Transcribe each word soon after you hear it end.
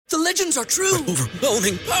The legends are true.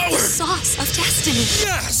 Overwhelming power! Sauce of destiny.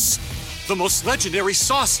 Yes! The most legendary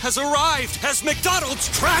sauce has arrived as McDonald's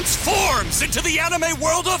transforms into the anime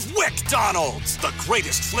world of WickDonald's. The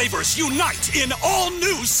greatest flavors unite in all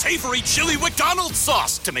new savory chili McDonald's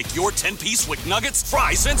sauce to make your 10-piece Wick Nuggets,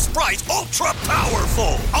 fries, and Sprite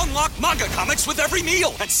ultra-powerful. Unlock manga comics with every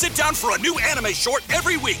meal and sit down for a new anime short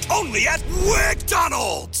every week only at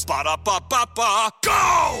WickDonald's. Ba-da-ba-ba-ba,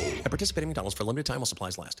 go! At participating McDonald's for a limited time while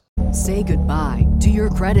supplies last. Say goodbye to your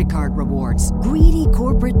credit card rewards. Greedy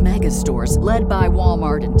corporate mega stores, led by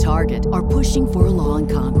Walmart and Target, are pushing for a law in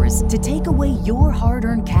Congress to take away your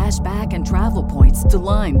hard-earned cash back and travel points to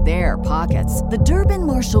line their pockets. The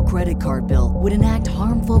Durbin-Marshall credit card bill would enact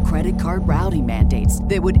harmful credit card routing mandates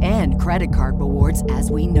that would end credit card rewards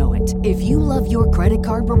as we know it. If you love your credit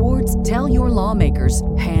card rewards, tell your lawmakers,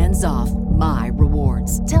 hands off my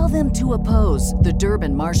rewards. Tell them to oppose the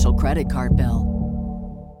Durbin-Marshall credit card bill.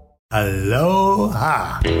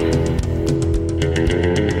 Aloha. Hello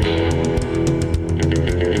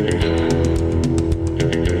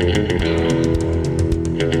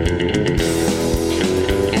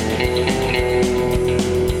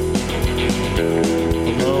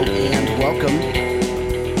and welcome.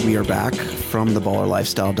 We are back from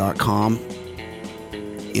theballerlifestyle.com.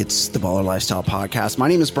 It's the Baller Lifestyle Podcast. My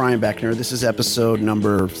name is Brian Beckner. This is episode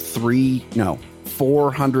number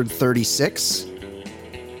 436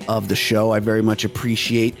 of the show. I very much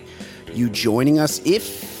appreciate you joining us.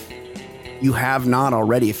 If you have not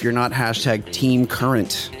already, if you're not hashtag Team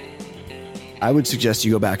Current, I would suggest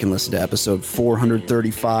you go back and listen to episode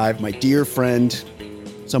 435. My dear friend,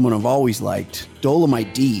 someone I've always liked,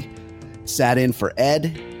 Dolomite D, sat in for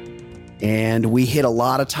Ed, and we hit a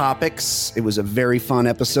lot of topics. It was a very fun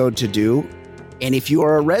episode to do. And if you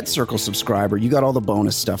are a Red Circle subscriber, you got all the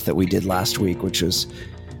bonus stuff that we did last week, which was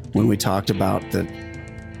when we talked about the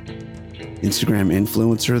Instagram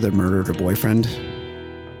influencer that murdered her boyfriend.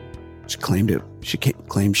 She claimed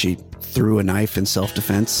she threw a knife in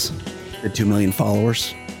self-defense. Had 2 million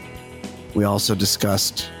followers. We also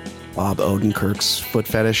discussed Bob Odenkirk's foot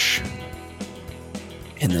fetish,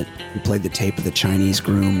 and that we played the tape of the Chinese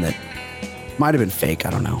groom that might have been fake. I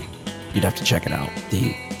don't know. You'd have to check it out.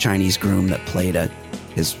 The Chinese groom that played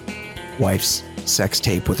his wife's sex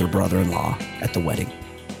tape with her brother-in-law at the wedding.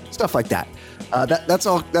 Stuff like that. That's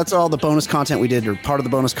all the bonus content we did, or part of the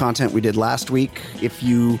bonus content we did last week. If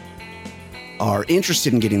you are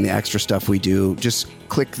interested in getting the extra stuff we do, just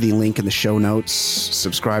click the link in the show notes,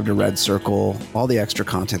 subscribe to Red Circle. All the extra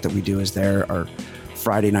content that we do is there. Our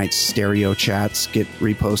Friday night stereo chats get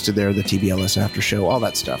reposted there, the TBLS after show, all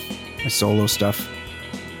that stuff. My solo stuff.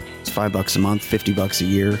 It's $5 a month, $50 a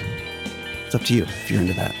year. It's up to you if you're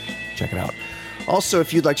into that. Check it out. Also,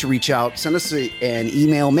 if you'd like to reach out, send us an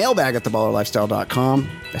email, mailbag@theballerlifestyle.com.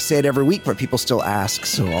 I say it every week, but people still ask,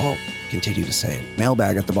 so I'll continue to say it.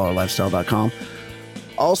 Mailbag@theballerlifestyle.com.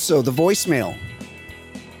 Also, the voicemail,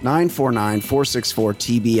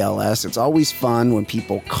 949-464-TBLS. It's always fun when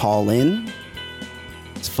people call in.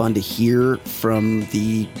 It's fun to hear from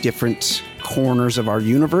the different corners of our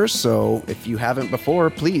universe. So if you haven't before,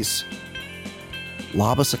 please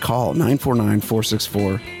lob us a call,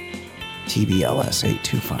 949-464-TBLS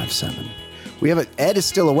 8257. Ed is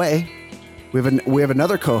still away. We have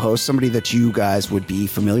another co-host, somebody that you guys would be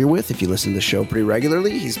familiar with if you listen to the show pretty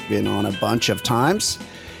regularly. He's been on a bunch of times.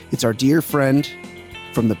 It's our dear friend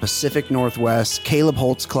from the Pacific Northwest, Caleb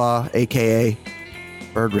Holtzclaw, aka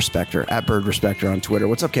Bird Respecter, @Bird Respecter on Twitter.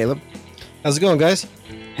 What's up, Caleb? How's it going, guys?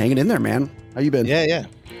 Hanging in there, man. How you been? Yeah.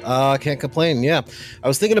 I can't complain. Yeah. I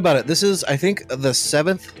was thinking about it. This is, I think, the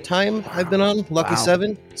 7th time I've been on Lucky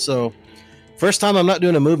 7. So first time I'm not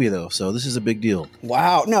doing a movie, though. So this is a big deal.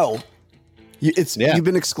 Wow. No. You've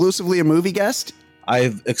been exclusively a movie guest?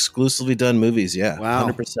 I've exclusively done movies. Yeah. Wow.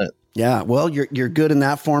 100%. Yeah. Well, you're good in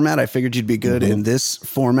that format. I figured you'd be good in this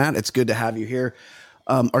format. It's good to have you here.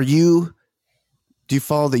 Do you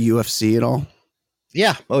follow the UFC at all?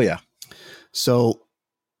 Yeah. Oh, yeah. So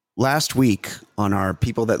last week on our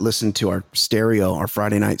people that listen to our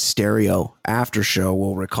Friday night stereo after show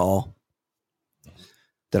will recall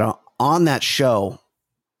that on that show,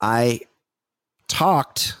 I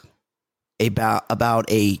talked about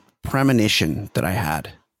a premonition that I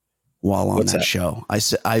had while on that show. I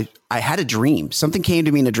said, I had a dream. Something came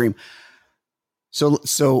to me in a dream.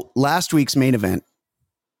 So last week's main event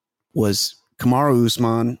was Kamaru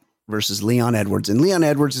Usman versus Leon Edwards. And Leon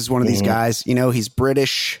Edwards is one of these guys, he's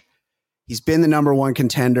British. He's been the number one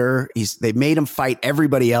contender. They made him fight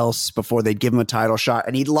everybody else before they'd give him a title shot.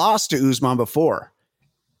 And he'd lost to Usman before,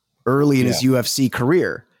 early in his UFC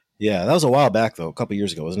career. Yeah, that was a while back, though, a couple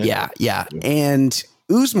years ago, wasn't it? Yeah. And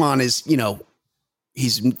Usman is,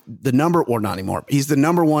 he's the number, or not anymore. He's the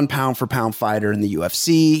number one pound for pound fighter in the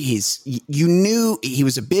UFC. You knew he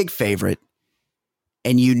was a big favorite,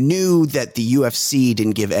 and you knew that the UFC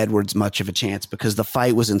didn't give Edwards much of a chance because the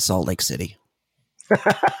fight was in Salt Lake City.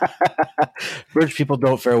 Rich people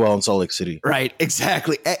don't fare well in Salt Lake City. Right,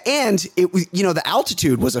 exactly. And it was, the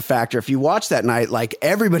altitude was a factor. If you watch that night, like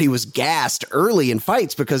everybody was gassed early in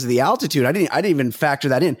fights because of the altitude. I didn't even factor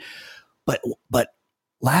that in. But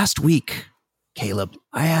last week, Caleb,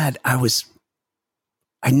 I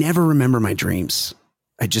never remember my dreams.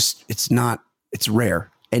 It's rare.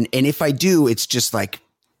 And if I do, it's just like,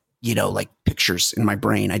 like pictures in my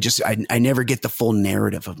brain. I never get the full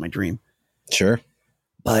narrative of my dream. Sure.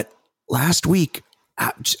 But last week,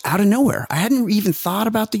 out of nowhere, I hadn't even thought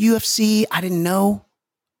about the UFC. I didn't know.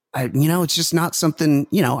 It's just not something,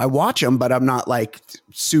 I watch them, but I'm not like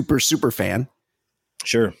super, super fan.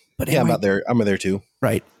 Sure. But yeah, I'm there too.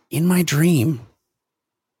 Right. In my dream,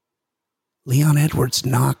 Leon Edwards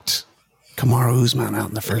knocked Kamaru Usman out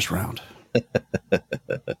in the first round.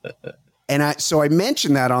 And so I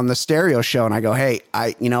mentioned that on the stereo show, and I go, hey,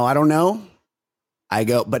 I don't know. I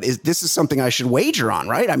go, but this is something I should wager on,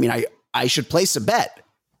 right? I mean, I should place a bet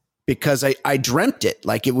because I dreamt it.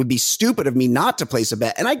 Like, it would be stupid of me not to place a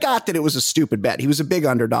bet. And I got that it was a stupid bet. He was a big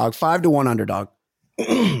underdog, 5-1 underdog.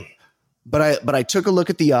 But I took a look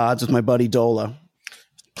at the odds with my buddy Dola.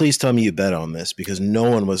 Please tell me you bet on this, because no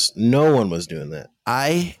one was doing that.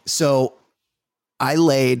 I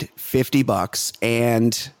laid $50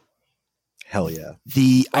 and hell yeah.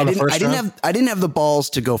 I didn't have the balls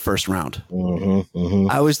to go first round. Mm-hmm,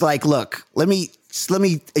 mm-hmm. I was like, look, let me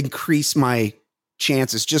increase my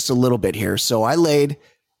chances just a little bit here. So I laid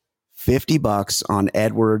 $50 on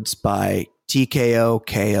Edwards by TKO,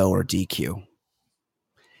 KO, or DQ.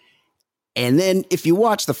 And then if you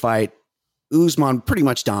watch the fight, Usman pretty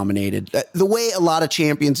much dominated the way a lot of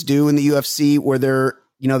champions do in the UFC, where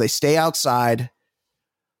they stay outside.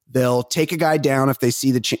 They'll take a guy down if they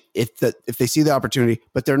see if they see the opportunity,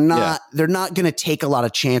 but they're not going to take a lot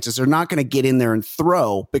of chances. They're not going to get in there and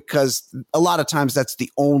throw, because a lot of times that's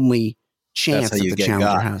the only chance that the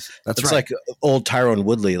challenger has. It's right. Like old Tyron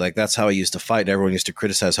Woodley. Like, that's how he used to fight. Everyone used to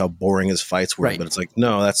criticize how boring his fights were, but it's like,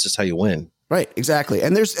 no, that's just how you win. Right, exactly.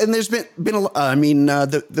 And there's been a I mean,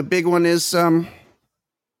 the big one is who's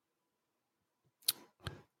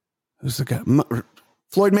the guy?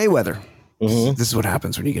 Floyd Mayweather. Mm-hmm. This is what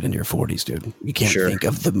happens when you get into your 40s, dude. You can't think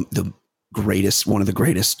of the greatest, one of the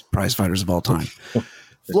greatest prize fighters of all time.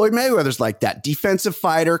 Floyd Mayweather's like that. Defensive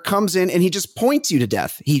fighter, comes in and he just points you to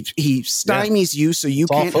death. He stymies you so you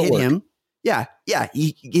can't hit him. Yeah.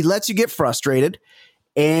 He lets you get frustrated.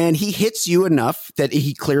 And he hits you enough that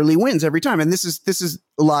he clearly wins every time. And this is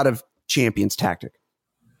a lot of champions' tactic.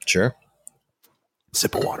 Sure.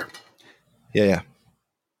 Sip of water. Yeah.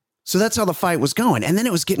 So that's how the fight was going. And then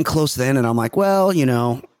it was getting close then. And I'm like, well,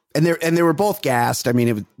 and they were both gassed. I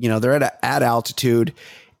mean, they're at altitude,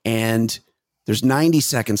 and there's 90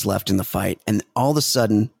 seconds left in the fight. And all of a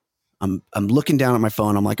sudden I'm looking down at my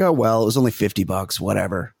phone. I'm like, oh, well, it was only $50,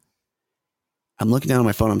 whatever. I'm looking down at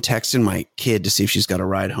my phone. I'm texting my kid to see if she's got a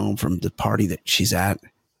ride home from the party that she's at.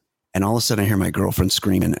 And all of a sudden I hear my girlfriend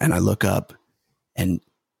screaming, and I look up, and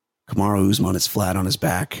Kamaru Usman is flat on his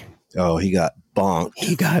back. Oh, he got bonked.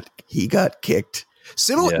 He got kicked.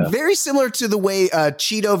 Very similar to the way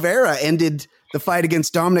Chito Vera ended the fight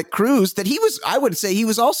against Dominic Cruz, that I would say he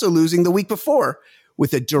was also losing the week before,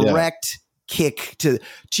 with a direct kick to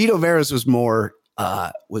Chito Vera's was more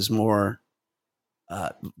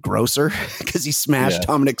grosser, because he smashed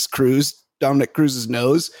Dominic Cruz's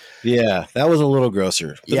nose. Yeah, that was a little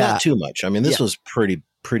grosser, but not too much. I mean, this was pretty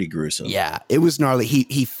gruesome. Yeah, it was gnarly.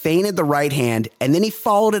 He feinted the right hand, and then he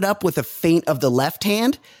followed it up with a feint of the left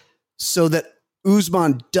hand, so that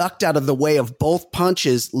Usman ducked out of the way of both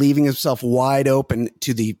punches, leaving himself wide open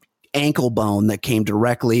to the ankle bone that came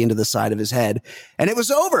directly into the side of his head. And it was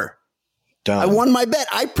over. Done. I won my bet.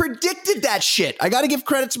 I predicted that shit. I got to give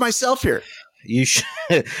credit to myself here. You should.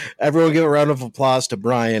 Everyone give a round of applause to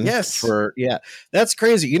Brian. Yes. That's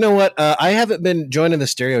crazy. You know what? I haven't been joining the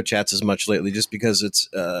stereo chats as much lately, just because it's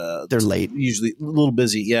they're late, usually a little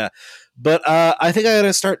busy. Yeah. But I think I got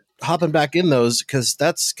to start hopping back in those, because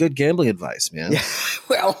that's good gambling advice, man. Yeah.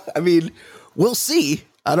 Well, I mean, we'll see.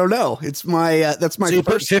 I don't know. It's my that's my. So you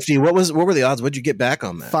put 50. What were the odds? What'd you get back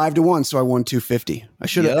on that? 5-1. So I won 250. I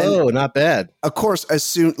should have. Oh, not bad. Of course, as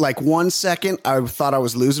soon like 1 second, I thought I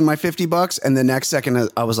was losing my $50, and the next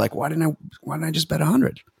second I was like, why didn't I just bet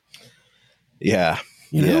 100? Yeah.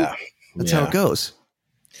 That's how it goes.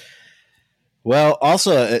 Well,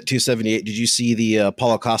 also at 278, did you see the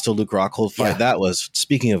Paulo Costa Luke Rockhold fight? Yeah. That was,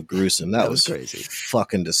 speaking of gruesome, that was crazy.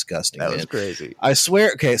 fucking disgusting. That man. was crazy. I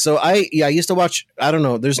swear. Okay, so I used to watch. I don't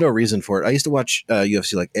know. There's no reason for it. I used to watch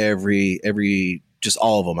UFC like every just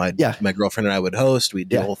all of them. My girlfriend and I would host. We'd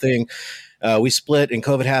do the whole thing. We split and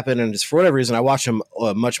COVID happened, and just for whatever reason, I watch them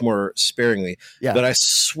much more sparingly. Yeah. But I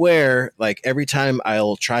swear, like every time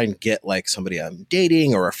I'll try and get like somebody I'm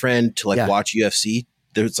dating or a friend to like watch UFC,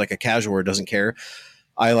 there's like a casual who doesn't care.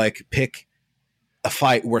 I like pick a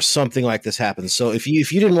fight where something like this happens. So if you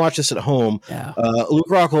didn't watch this at home, Luke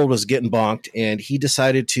Rockhold was getting bonked, and he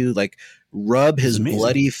decided to like rub his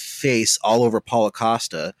bloody face all over Paulo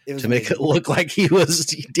Costa to make it look like he was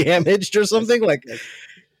damaged or something. Like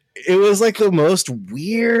it was like the most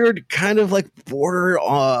weird kind of like border.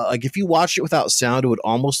 Like if you watched it without sound, it would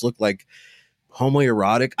almost look like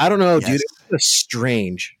homoerotic. I don't know, dude. It was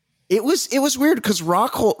strange. It was weird because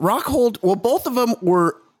Rockhold. Well, both of them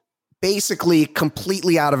were basically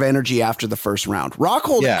completely out of energy after the first round.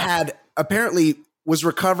 Rockhold had apparently was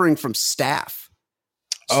recovering from staph.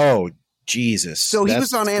 Oh, Jesus. So he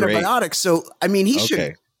was on antibiotics. So, I mean, he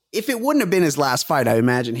should, if it wouldn't have been his last fight, I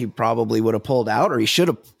imagine he probably would have pulled out, or he should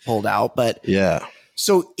have pulled out. But yeah.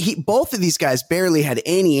 So both of these guys barely had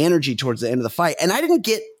any energy towards the end of the fight. And I didn't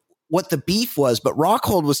get what the beef was, but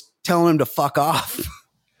Rockhold was telling him to fuck off.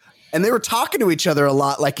 And they were talking to each other a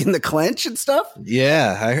lot, like in the clinch and stuff.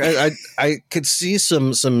 Yeah, I could see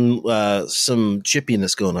some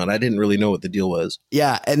chippiness going on. I didn't really know what the deal was.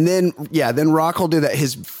 Yeah, and then Rockhold did that.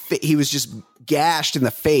 He was just gashed in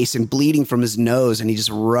the face and bleeding from his nose, and he just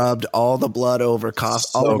rubbed all the blood over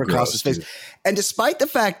Costa's face. And despite the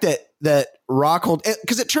fact that Rockhold,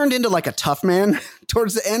 because it turned into like a tough man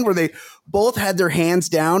towards the end, where they both had their hands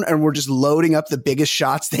down and were just loading up the biggest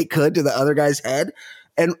shots they could to the other guy's head.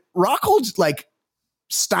 And Rockhold's like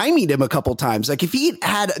stymied him a couple times. Like if he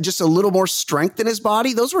had just a little more strength in his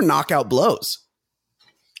body, those were knockout blows.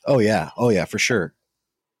 Oh yeah, for sure.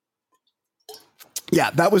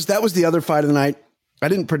 Yeah, that was the other fight of the night. I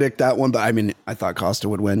didn't predict that one, but I mean, I thought Costa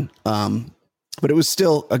would win. But it was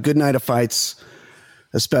still a good night of fights,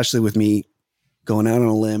 especially with me going out on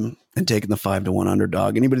a limb and taking the 5-1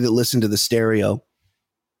 underdog. Anybody that listened to the stereo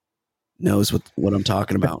knows what I'm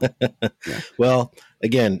talking about. Yeah. Well,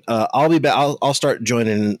 again, I'll be back. I'll start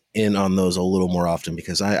joining in on those a little more often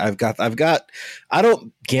because I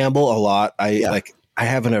don't gamble a lot. I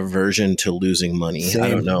have an aversion to losing money. Same. I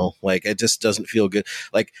don't know. Like it just doesn't feel good.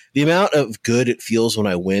 Like the amount of good it feels when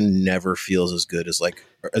I win never feels as good as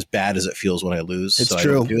as bad as it feels when I lose. It's so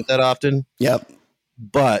true. I don't do it that often. Yep.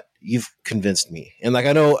 But you've convinced me. And like,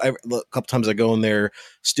 I know a couple times I go in there,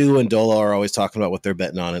 Stu and Dola are always talking about what they're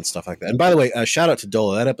betting on and stuff like that. And by the way, shout out to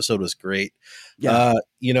Dola. That episode was great. Yeah.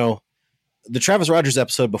 The Travis Rogers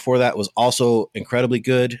episode before that was also incredibly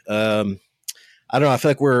good. I don't know. I feel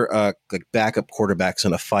like we're like backup quarterbacks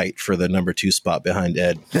in a fight for the number 2 spot behind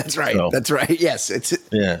Ed. That's right. So, that's right. Yes. It's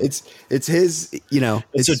his,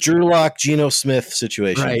 it's a Drew Lock, Geno Smith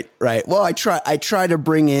situation. Right. Right. Well, I try to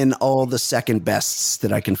bring in all the second bests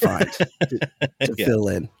that I can find to fill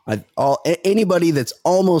in. Anybody that's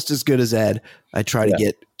almost as good as Ed, I try to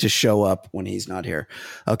get to show up when he's not here.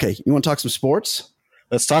 Okay. You want to talk some sports?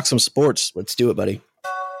 Let's talk some sports. Let's do it, buddy.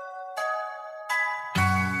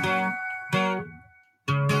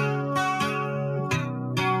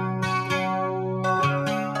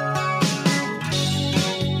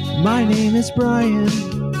 My name is Brian.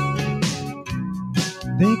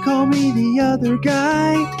 They call me the other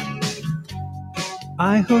guy.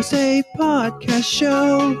 I host a podcast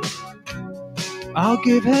show. I'll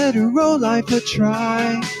give hetero life a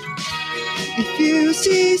try. If you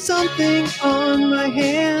see something on my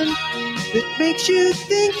hand that makes you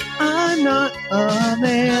think I'm not a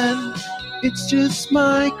man, it's just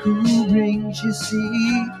my cool rings, you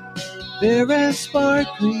see. They're as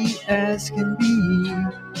sparkly as can be.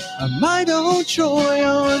 I might own Troy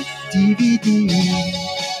on DVD.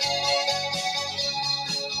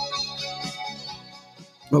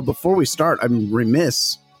 Well, before we start, I'm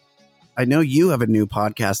remiss. I know you have a new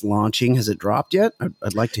podcast launching. Has it dropped yet?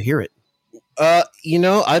 I'd like to hear it. I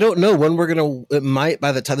don't know when we're going to, it might,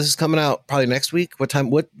 by the time this is coming out, probably next week. What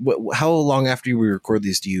time, how long after we record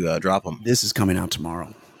these do you drop them? This is coming out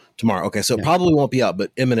tomorrow. Okay, so it probably won't be out,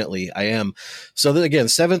 but imminently I am. So then again,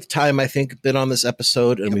 7th time I think been on this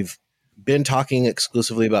episode, and we've been talking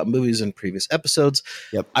exclusively about movies in previous episodes.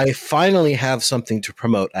 Yep. I finally have something to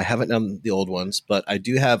promote. I haven't done the old ones, but I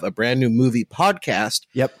do have a brand new movie podcast.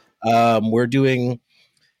 Yep. We're doing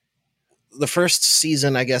the first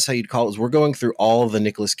season, I guess how you'd call it, is we're going through all of the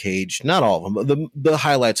Nicolas Cage, not all of them, but the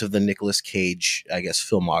highlights of the Nicolas Cage, I guess,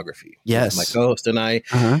 filmography. Yes. My co-host and I,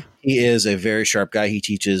 he is a very sharp guy. He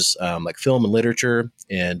teaches like film and literature,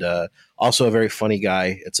 and also a very funny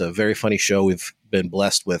guy. It's a very funny show. We've been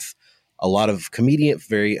blessed with a lot of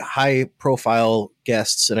very high profile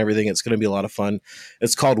guests and everything. It's going to be a lot of fun.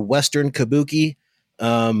 It's called Western Kabuki.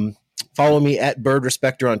 Follow me at Bird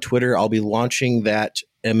Respecter on Twitter. I'll be launching that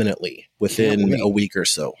imminently within a week or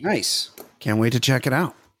so. Nice. Can't wait to check it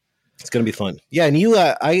out. It's going to be fun. Yeah. And you,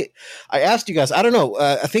 I asked you guys, I don't know.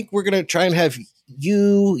 I think we're going to try and have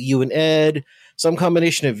you and Ed, some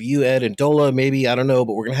combination of you, Ed, and Dola, maybe, I don't know,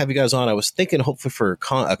 but we're going to have you guys on. I was thinking hopefully for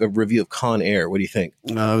a review of Con Air. What do you think?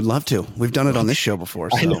 I would love to. We've done it on this show before.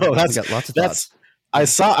 So I know. we got lots of thoughts.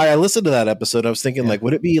 I listened to that episode. I was thinking like,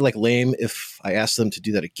 would it be like lame if I asked them to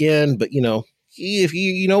do that again? But if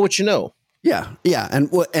you know what you know. Yeah.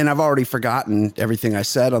 And I've already forgotten everything I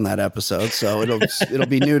said on that episode, so it'll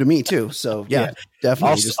be new to me too. So yeah.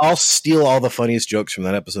 Definitely. I'll steal all the funniest jokes from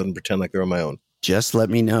that episode and pretend like they're my own. Just let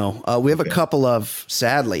me know. We have a couple of,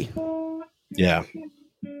 sadly. Yeah.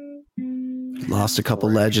 Lost a couple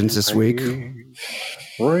legends this week.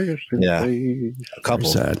 Yeah. A couple.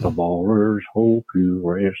 Sad. The ballers hope you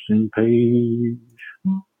rest in peace.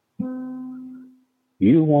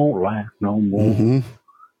 You won't laugh no more. Mm-hmm.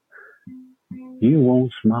 You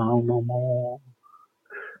won't smile no more.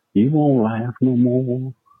 You won't laugh no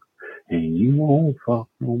more. And you won't fuck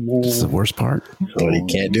no more. This is the worst part. So you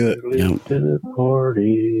can't do it. Yep. To the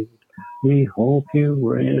party. We hope you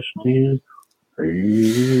rest in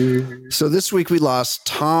peace. So this week we lost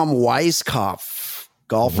Tom Weiskopf,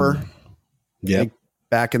 golfer. Yeah.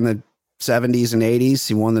 Back in the 70s and 80s.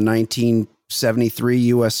 He won the 1973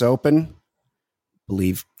 U.S. Open. I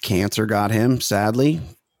believe cancer got him, sadly.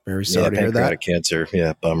 Very sorry to hear that. Pancreatic cancer.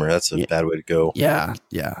 Yeah, bummer. That's a bad way to go. Yeah,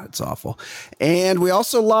 it's awful. And we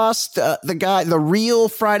also lost the real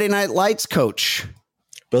Friday Night Lights coach.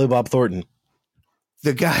 Billy Bob Thornton.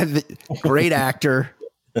 The guy, great actor,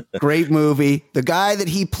 great movie. The guy that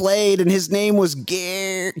he played, and his name was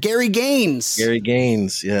Gary Gaines. Gary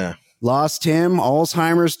Gaines, yeah. Lost him,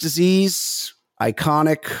 Alzheimer's disease,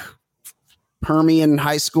 iconic Permian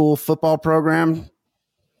high school football program.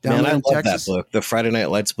 Man, I love that book, the Friday Night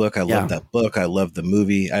Lights book. I love that book. I love the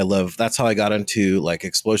movie. That's how I got into like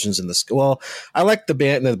Explosions in the Sky. Well, I like the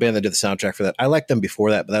band that did the soundtrack for that. I liked them before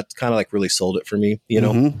that, but that's kind of like really sold it for me,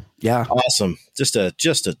 Mm-hmm. Yeah. Awesome. Just a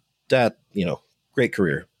great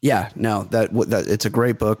career. Yeah, no, that it's a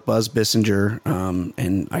great book, Buzz Bissinger,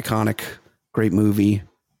 and iconic, great movie.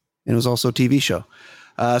 And it was also a TV show.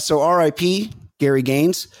 So RIP, Gary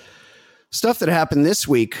Gaines. Stuff that happened this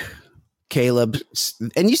week, Caleb,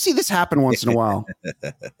 and you see this happen once in a while.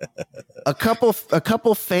 A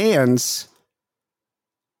couple fans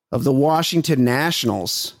of the Washington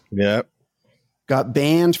Nationals got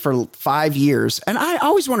banned for 5 years. And I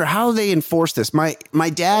always wonder how they enforce this. My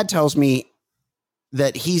dad tells me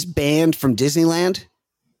that he's banned from Disneyland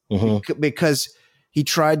because he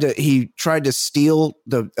tried to steal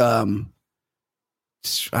the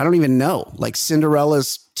I don't even know, like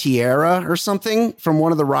Cinderella's tiara or something from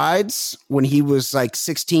one of the rides when he was like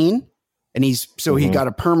 16, and he got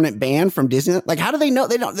a permanent ban from Disney. Like, how do they know?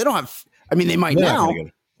 They don't have. I mean, they might now.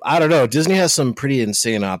 I don't know. Disney has some pretty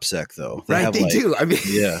insane OPSEC though. They do. I mean,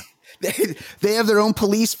 yeah. They have their own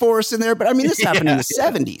police force in there, but I mean, this happened in the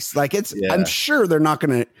 70s. Like, I'm sure they're not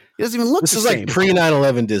going to. It doesn't even look. This is like pre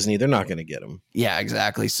 9/11 Disney. They're not going to get them. Yeah,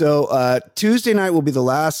 exactly. So Tuesday night will be the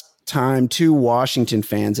last time 2 Washington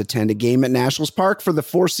fans attend a game at Nationals Park for the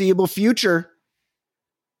foreseeable future,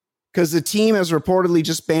 because the team has reportedly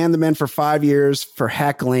just banned the men for 5 years for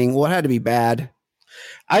heckling. Well, it had to be bad.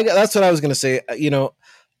 That's what I was going to say.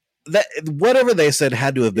 That whatever they said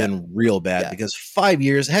had to have been real bad, because 5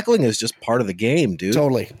 years heckling is just part of the game, dude.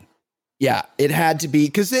 Totally. Yeah, it had to be,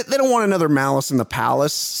 because they don't want another Malice in the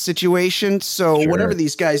Palace situation. So whatever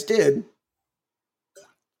these guys did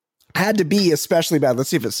had to be especially bad.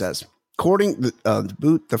 Let's see if it says. According to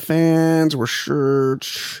the fans were sure.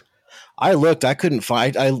 I looked, I couldn't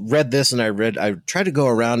find. I read this and I tried to go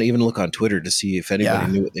around and even look on Twitter to see if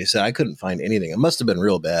anybody knew what they said. I couldn't find anything. It must have been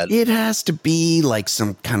real bad. It has to be like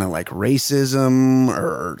some kind of like racism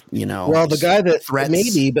or, Well, the guy that threats.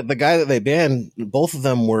 Maybe, but the guy that they banned, both of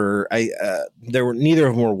them were, neither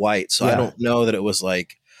of them were white. So I don't know that it was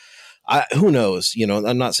like, who knows?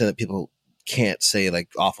 I'm not saying that people can't say like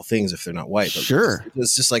awful things if they're not white. But sure.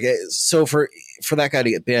 It's just like, so for that guy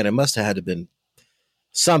to get banned, it must have had to been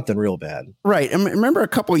something real bad. Right. And remember a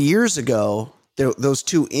couple of years ago, those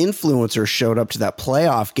 2 influencers showed up to that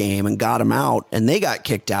playoff game and got him out, and they got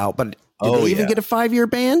kicked out. But Did they even get a 5-year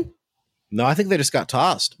ban? No, I think they just got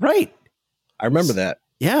tossed. Right. I remember that.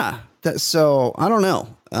 Yeah. So I don't know.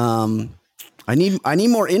 I need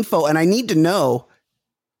more info, and I need to know,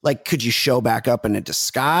 like, could you show back up in a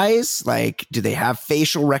disguise? Like, do they have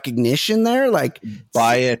facial recognition there? Like,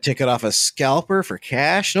 buy a ticket off a scalper for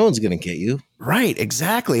cash. No one's going to get you. Right.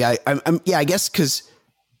 Exactly. I guess because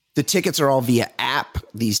the tickets are all via app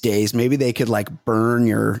these days. Maybe they could like burn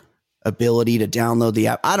your ability to download the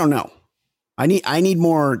app. I don't know. I need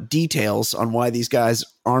more details on why these guys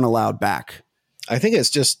aren't allowed back. I think it's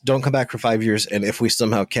just don't come back for 5 years, and if we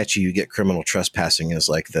somehow catch you, you get criminal trespassing as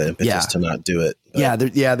like the impetus to not do it.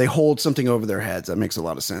 But they hold something over their heads. That makes a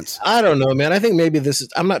lot of sense. I don't know, man. I think maybe this is.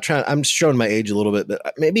 I'm showing my age a little bit, but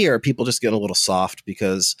maybe are people just getting a little soft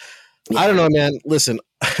because I don't know, man. Listen,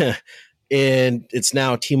 and it's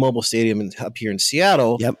now T-Mobile Stadium up here in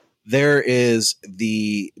Seattle. Yep. There is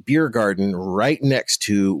the beer garden right next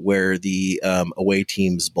to where the away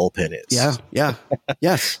team's bullpen is. Yeah.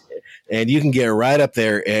 Yes. And you can get right up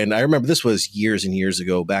there. And I remember this was years and years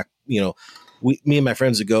ago back, me and my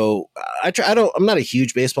friends would go, I'm not a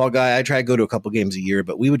huge baseball guy. I try to go to a couple games a year,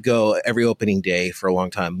 but we would go every opening day for a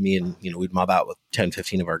long time. Me and, we'd mob out with 10,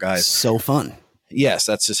 15 of our guys. So fun. Yes,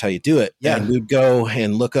 that's just how you do it. Yeah. And we'd go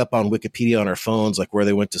and look up on Wikipedia on our phones, like where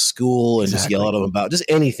they went to school and just yell at them about just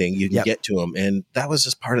anything you can get to them. And that was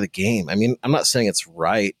just part of the game. I mean, I'm not saying it's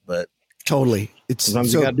right, but totally.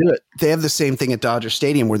 Sometimes you got to do it. They have the same thing at Dodger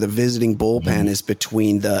Stadium where the visiting bullpen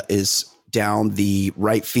is down the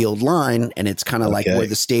right field line, and it's kind of like where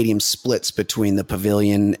the stadium splits between the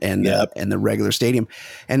pavilion and the regular stadium.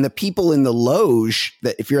 And the people in the loge,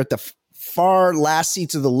 that if you're at the far last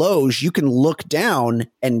seats of the loge, you can look down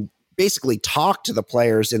and basically talk to the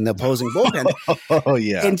players in the opposing bullpen. Oh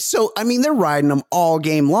yeah. And so, I mean, they're riding them all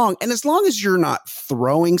game long. And as long as you're not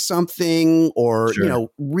throwing something or,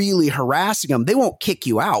 really harassing them, they won't kick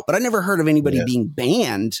you out. But I never heard of anybody being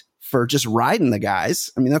banned for just riding the guys.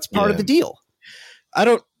 I mean, that's part of the deal.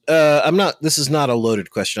 This is not a loaded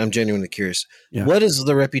question. I'm genuinely curious. Yeah. What is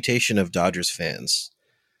the reputation of Dodgers fans?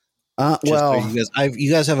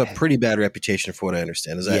 You guys have a pretty bad reputation for what I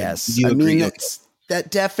understand. Is that? Yes. I mean, That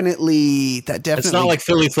definitely. It's not like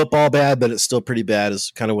Philly football bad, but it's still pretty bad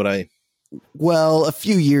is kind of what well, a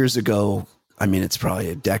few years ago, I mean, it's probably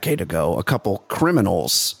a decade ago, a couple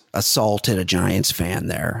criminals assaulted a Giants fan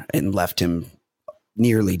there and left him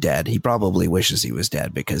nearly dead. He probably wishes he was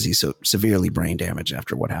dead because he's so severely brain damaged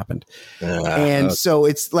after what happened. So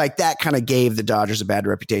it's like that kind of gave the Dodgers a bad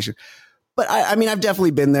reputation. But I mean, I've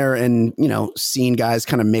definitely been there and, seen guys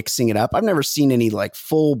kind of mixing it up. I've never seen any like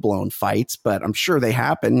full blown fights, but I'm sure they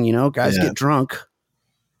happen. Guys get drunk.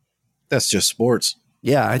 That's just sports.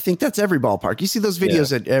 Yeah, I think that's every ballpark. You see those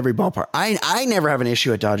videos at every ballpark. I never have an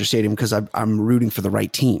issue at Dodger Stadium because I'm rooting for the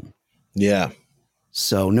right team. Yeah.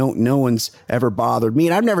 So no one's ever bothered me.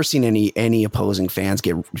 And I've never seen any opposing fans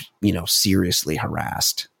get, seriously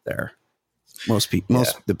harassed there. Most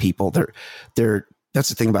the people, they're that's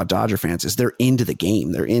the thing about Dodger fans is they're into the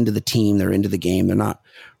game. They're into the team. They're into the game. They're not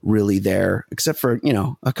really there, except for,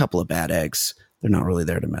 a couple of bad eggs. They're not really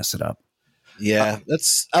there to mess it up. Yeah.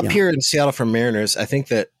 That's up here in Seattle for Mariners. I think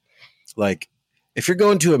that like, if you're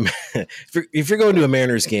going to if you're going to a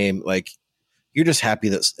Mariners game, like you're just happy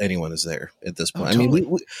that anyone is there at this point. Totally. I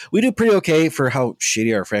mean, we do pretty okay for how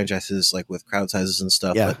shitty our franchise is, like with crowd sizes and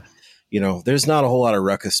stuff. Yeah. But there's not a whole lot of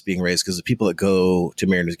ruckus being raised because the people that go to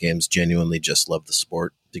Mariners games genuinely just love the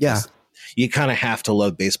sport. Because you kind of have to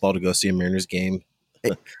love baseball to go see a Mariners game.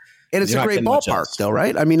 And it's a great ballpark, though,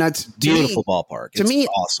 right? I mean, that's beautiful ballpark. It's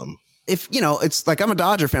awesome. If it's like I'm a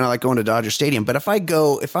Dodger fan, I like going to Dodger Stadium. But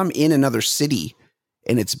if I'm in another city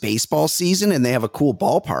and it's baseball season and they have a cool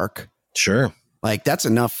ballpark, sure, like that's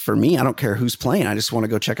enough for me. I don't care who's playing. I just want to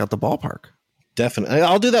go check out the ballpark. Definitely.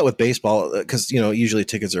 I'll do that with baseball because, usually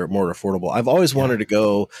tickets are more affordable. I've always wanted to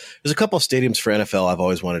go. There's a couple of stadiums for NFL I've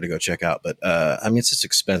always wanted to go check out. But, I mean, it's just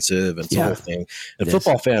expensive and it's the whole thing. And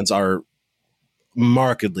football fans are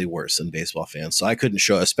markedly worse than baseball fans. So I couldn't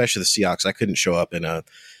show, especially the Seahawks. I couldn't show up in a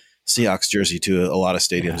Seahawks jersey to a lot of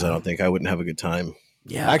stadiums. I don't think I wouldn't have a good time.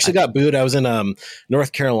 Yeah, I actually got booed. I was in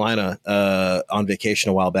North Carolina on vacation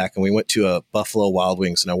a while back, and we went to a Buffalo Wild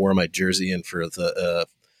Wings, and I wore my jersey in for the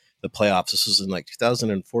playoffs. This was in like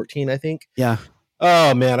 2014, I think. Yeah.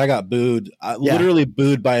 Oh man, I got booed. Literally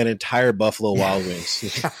booed by an entire Buffalo Wild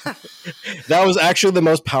Wings. That was actually the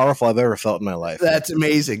most powerful I've ever felt in my life. That's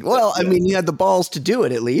amazing. Well, I mean, you had the balls to do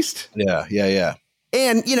it at least. Yeah.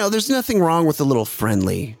 And there's nothing wrong with a little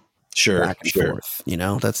friendly back and forth.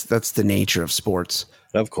 That's the nature of sports.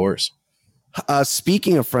 Of course.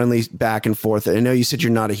 Speaking of friendly back and forth, I know you said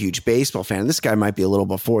you're not a huge baseball fan. This guy might be a little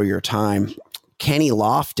before your time. Kenny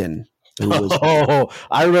Lofton.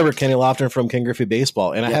 I remember Kenny Lofton from Ken Griffey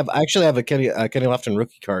Baseball, and I actually have a Kenny Lofton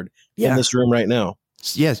rookie card in this room right now.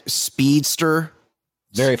 Yes, speedster,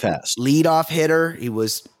 very fast, leadoff hitter.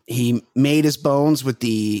 He made his bones with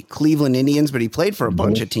the Cleveland Indians, but he played for a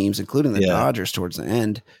bunch of teams, including the Dodgers towards the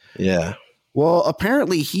end. Yeah. Well,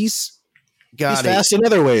 apparently he's fast in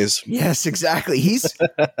other ways. Yes, exactly. He's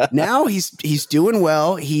doing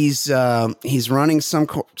well. He's running some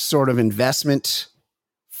sort of investment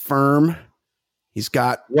firm. He's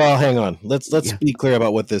got. Well, hang on. Let's be clear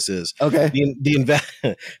about what this is. Okay.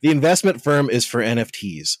 The investment firm is for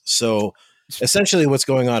NFTs. So essentially, what's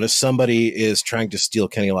going on is somebody is trying to steal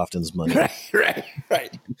Kenny Lofton's money. Right.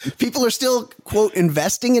 People are still, quote,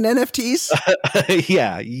 investing in NFTs?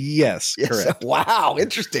 Yes, correct. Wow,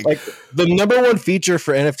 interesting. Like, the number one feature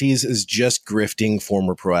for NFTs is just grifting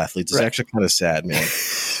former pro athletes. It's actually kind of sad, man.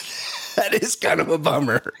 That is kind of a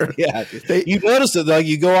bummer. Yeah. You notice it, like,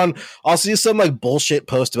 you go on, I'll see some like bullshit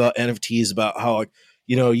post about NFTs about how,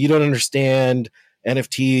 you don't understand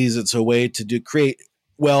NFTs. It's a way to create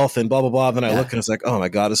wealth and blah blah blah. Then I look and it's like, oh my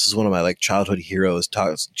god, this is one of my like childhood heroes.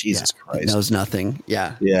 Jesus Christ, he knows nothing.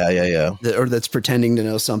 Yeah. Or that's pretending to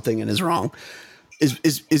know something and is wrong.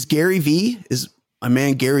 Is Gary V? Is my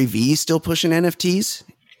man Gary V still pushing NFTs?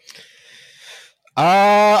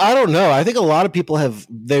 I don't know. I think a lot of people have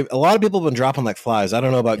been dropping like flies. I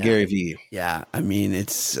don't know about Gary V. Yeah, I mean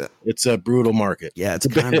it's a brutal market. Yeah, it's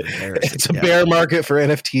kind of embarrassing. It's a bear market for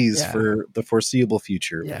NFTs for the foreseeable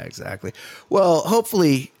future. Yeah, exactly. Well,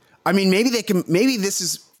 hopefully, I mean, maybe this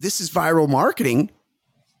is viral marketing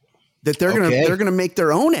that they're gonna make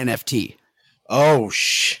their own NFT. Oh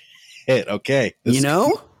shit! Okay,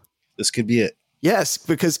 this could be it. Yes,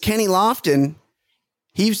 because Kenny Lofton,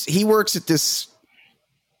 he works at this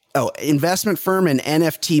investment firm and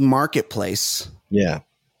NFT marketplace. Yeah.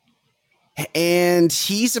 And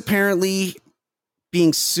he's apparently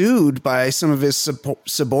being sued by some of his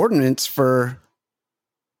subordinates for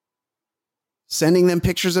sending them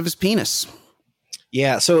pictures of his penis.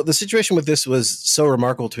 Yeah. So the situation with this was so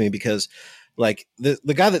remarkable to me because like the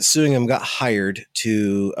guy that's suing him got hired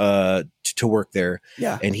to work there.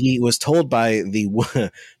 Yeah. And he was told by the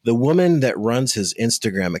woman that runs his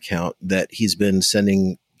Instagram account that he's been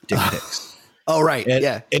sending dick pics. Oh, right.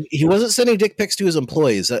 And he wasn't sending dick pics to his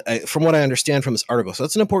employees, from what I understand from this article. So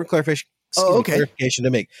that's an important clarification to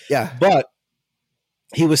make. Yeah. But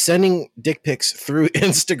he was sending dick pics through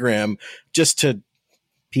Instagram just to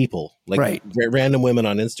people, like random women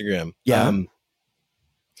on Instagram. Yeah.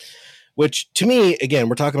 Which to me, again,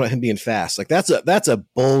 we're talking about him being fast. Like that's a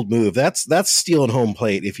bold move. That's stealing home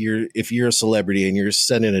plate. If you're a celebrity and you're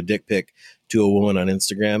sending a dick pic to a woman on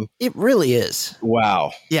Instagram, it really is.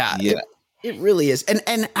 Wow. Yeah. It really is.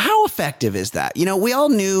 And how effective is that? We all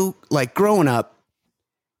knew, like growing up,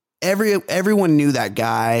 everyone knew that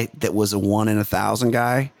guy that was a 1 in 1,000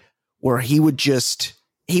 guy, where he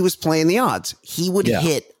was playing the odds. He would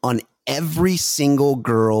hit on every single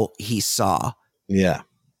girl he saw. Yeah.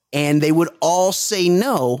 And they would all say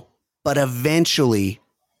no, but eventually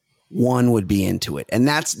one would be into it. And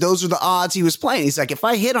those are the odds he was playing. He's like, if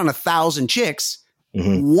I hit on 1,000 chicks,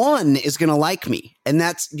 one is going to like me. And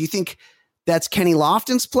do you think that's Kenny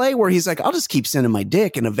Lofton's play, where he's like, I'll just keep sending my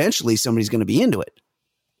dick and eventually somebody's going to be into it?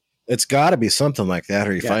 It's got to be something like that.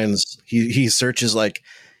 Or he searches like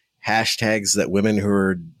hashtags that women who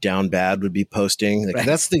are down bad would be posting. Like,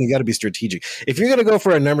 that's the thing. You got to be strategic. If you're going to go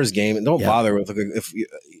for a numbers game, don't bother with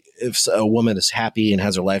if a woman is happy and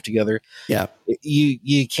has her life together. Yeah.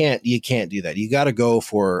 You can't do that. You got to go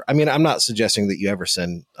for, I mean, I'm not suggesting that you ever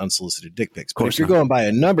send unsolicited dick pics, but if you're going by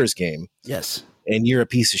a numbers game, yes, and you're a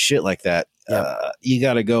piece of shit like that, you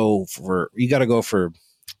got to go for,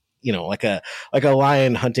 like a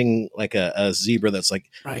lion hunting like a zebra that's like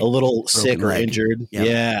a little sick or injured.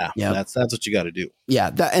 Yeah. That's what you got to do.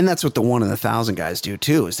 Yeah. And that's what the 1 in 1,000 guys do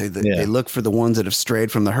too, is they look for the ones that have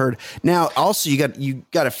strayed from the herd. Now, also you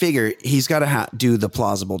got to figure he's got to do the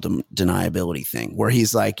plausible deniability thing, where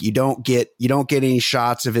he's like, you don't get any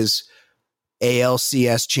shots of his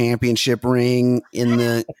ALCS championship ring in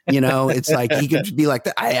the, it's like, he could be like,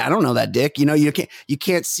 I don't know that dick, you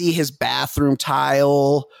can't see his bathroom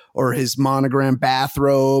tile or his monogram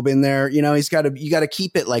bathrobe in there. You got to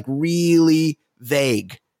keep it like really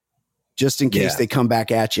vague, just in case they come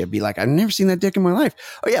back at you. Be like, I've never seen that dick in my life.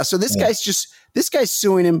 Oh yeah. So this guy's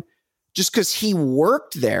suing him just because he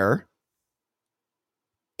worked there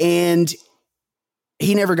and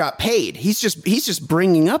he never got paid. He's just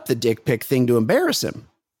bringing up the dick pic thing to embarrass him.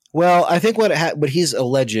 Well, I think what he's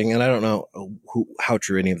alleging, and I don't know how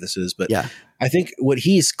true any of this is, but Yeah. I think what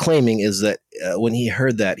he's claiming is that when he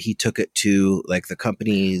heard that, he took it to like the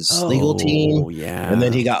company's legal team, yeah. and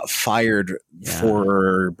then he got fired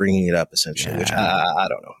for bringing it up, essentially. Which I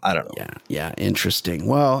don't know. I don't know. Yeah. Interesting.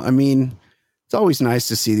 Well, I mean, it's always nice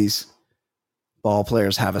to see these ball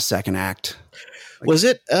players have a second act. Was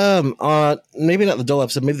it maybe not the Dole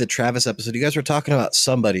episode, maybe the Travis episode? You guys were talking about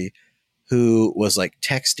somebody who was like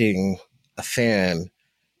texting a fan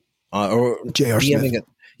or J.R. Smith. it.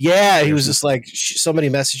 Yeah, he was just like somebody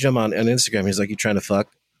messaged him on Instagram. He's like, "You trying to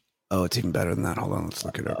fuck?" Oh, it's even better than that. Hold on, let's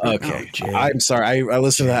look it up. Okay, Oh, I'm sorry. I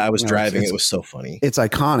listened to that. I was driving. It was so funny. It's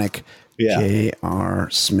iconic. Yeah. J.R.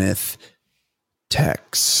 Smith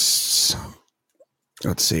texts.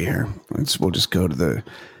 Let's see here. We'll just go to the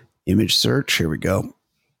image search. Here we go.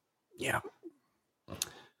 Yeah.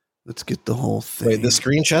 Let's get the whole thing. Wait, the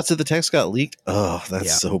screenshots of the text got leaked? Oh,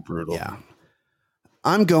 that's so brutal. Yeah.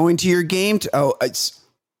 I'm going to your game.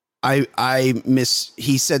 I miss.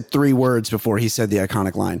 He said 3 words before he said the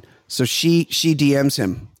iconic line. So she DMs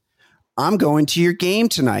him. I'm going to your game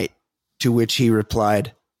tonight. To which he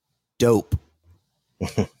replied, dope.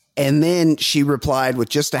 And then she replied with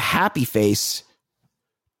just a happy face.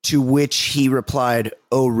 To which he replied,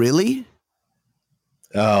 oh, really?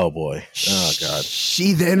 Oh, boy. Oh, God.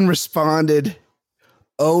 She then responded,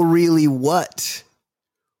 oh, really what?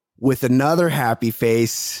 With another happy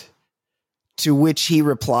face. To which he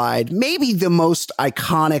replied, maybe the most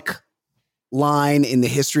iconic line in the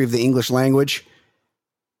history of the English language.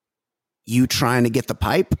 You trying to get the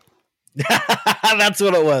pipe? That's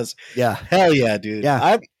what it was. Yeah. Hell yeah, dude.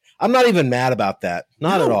 Yeah. I'm not even mad about that.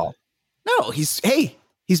 Not at all. No, he's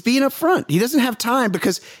being upfront. He doesn't have time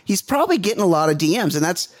because he's probably getting a lot of DMs. And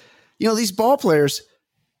that's, these ball players,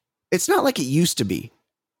 it's not like it used to be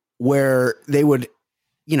where they would,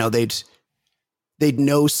 they'd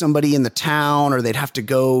know somebody in the town or they'd have to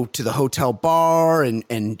go to the hotel bar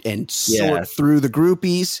and sort through the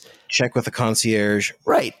groupies. Check with the concierge.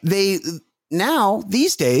 Right. These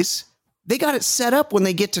days, they got it set up when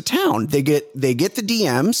they get to town. They get the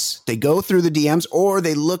DMs, they go through the DMs, or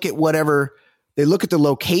they look at they look at the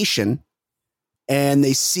location and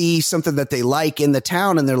they see something that they like in the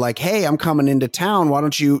town and they're like, hey, I'm coming into town. Why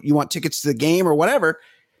don't you want tickets to the game or whatever?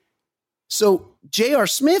 So J.R.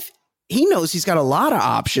 Smith, he knows he's got a lot of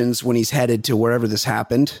options when he's headed to wherever this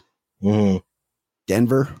happened. Mm-hmm.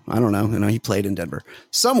 Denver. I don't know. He played in Denver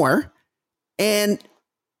somewhere. And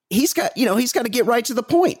he's got to get right to the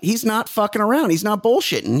point. He's not fucking around. He's not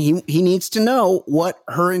bullshitting. He needs to know what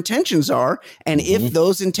her intentions are. And if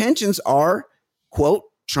those intentions are, quote,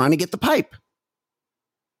 trying to get the pipe.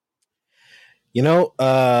 He's no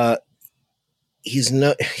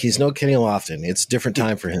Kenny Lofton. It's a different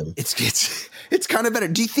time for him. It's kind of better.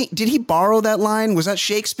 Do you think, did he borrow that line? Was that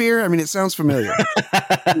Shakespeare? I mean, it sounds familiar.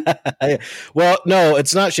 Well, no,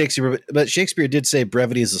 it's not Shakespeare, but Shakespeare did say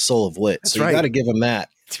brevity is the soul of wit. That's so you got to give him that.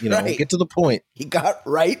 Get to the point. He got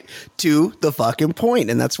right to the fucking point,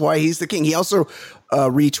 and that's why he's the king. He also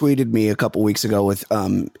retweeted me a couple weeks ago with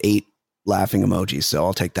 8 laughing emojis, so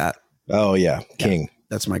I'll take that. Oh yeah, king. Yeah,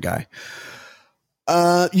 that's my guy.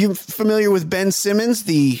 You familiar with Ben Simmons,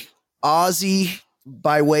 the Aussie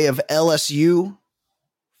by way of LSU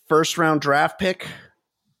first round draft pick?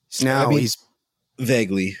 He's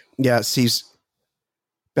vaguely. Yes, he's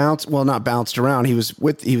bounced. Well, not bounced around. He was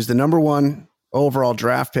the number 1 overall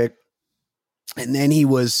draft pick. And then he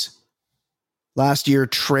was last year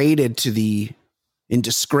traded in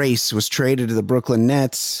disgrace, was traded to the Brooklyn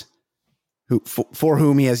Nets, for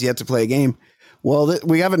whom he has yet to play a game. Well,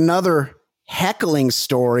 we have another heckling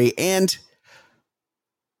story. And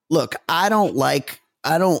look, I don't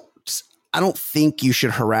think you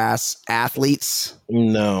should harass athletes.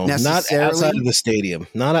 No, not outside of the stadium.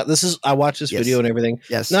 I watched this video and everything.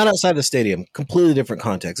 Yes. Not outside the stadium. Completely different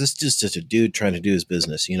context. It's just a dude trying to do his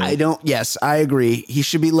business, Yes, I agree. He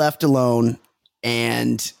should be left alone.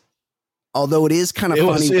 And although it is kind of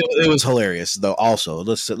funny. It was hilarious though. Also,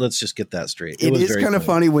 let's just get that straight. It is kind of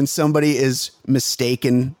funny when somebody is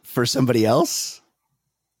mistaken for somebody else.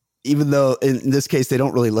 Even though in this case, they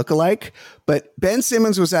don't really look alike. But Ben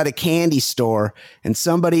Simmons was at a candy store and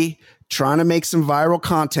somebody trying to make some viral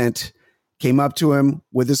content came up to him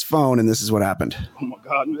with his phone. And this is what happened. Oh, my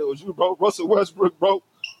God. It was you, bro. Russell Westbrook, bro.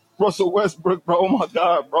 Oh, my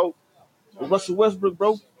God, bro. Russell Westbrook,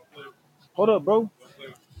 bro. Hold up, bro.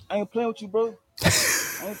 I ain't playing with you, bro.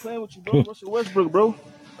 Russell Westbrook, bro.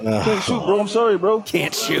 Can't shoot, bro. I'm sorry, bro.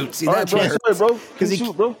 Can't shoot. See, all right, bro. I'm sorry, bro. Can't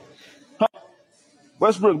shoot, bro.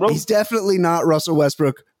 Westbrook, bro. He's definitely not Russell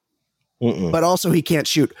Westbrook, but also he can't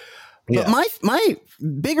shoot. Yeah. But my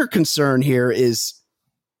bigger concern here is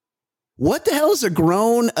what the hell is a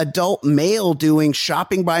grown adult male doing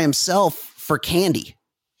shopping by himself for candy?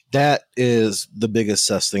 That is the biggest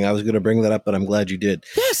sus thing. I was going to bring that up, but I'm glad you did.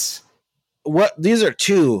 Yes. These are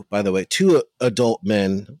two, by the way, two adult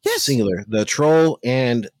men, yes. Singular. The troll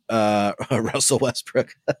and Russell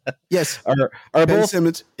Westbrook. Yes. Are Ben both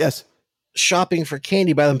Simmons. Yes. Shopping for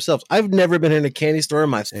candy by themselves. I've never been in a candy store in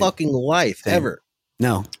my fucking life, ever.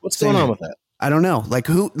 No. What's going on with that? I don't know. Like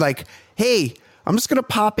hey, I'm just going to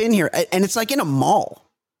pop in here. And it's like in a mall.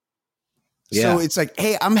 Yeah. So it's like,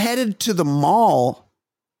 hey, I'm headed to the mall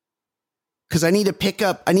because I need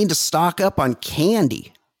to stock up on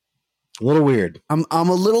candy. A little weird. I'm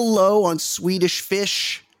a little low on Swedish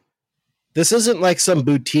Fish. This isn't like some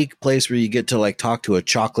boutique place where you get to like talk to a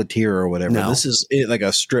chocolatier or whatever. No. This is like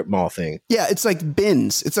a strip mall thing. Yeah, it's like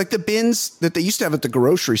bins. It's like the bins that they used to have at the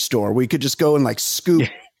grocery store where you could just go and like scoop.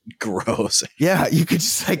 Gross. Yeah, you could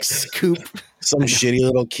just like scoop. Some shitty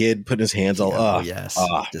little kid putting his hands all up. Yes.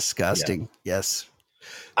 Disgusting. Yeah. Yes.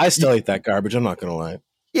 I still eat that garbage. I'm not going to lie.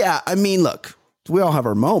 Yeah. I mean, look, we all have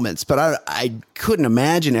our moments, but I couldn't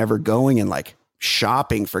imagine ever going and like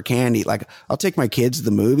shopping for candy. Like I'll take my kids to the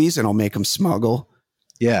movies and I'll make them smuggle.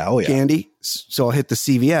 Yeah. Oh yeah. Candy. So I'll hit the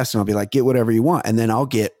CVS and I'll be like, get whatever you want. And then I'll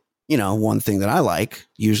get, one thing that I like,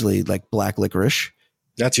 usually like black licorice.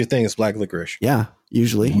 That's your thing. Is black licorice. Yeah.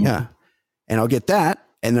 Usually. Mm-hmm. Yeah. And I'll get that.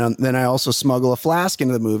 And then I also smuggle a flask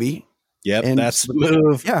into the movie. Yep. And that's the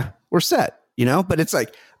move. Yeah. We're set, but it's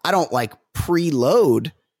like, I don't like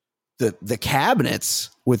preload the cabinets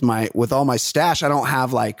with all my stash. I don't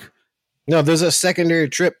have like, no, there's a secondary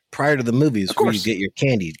trip prior to the movies where you get your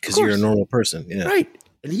candy because you're a normal person. Yeah. Right.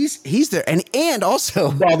 And he's there. And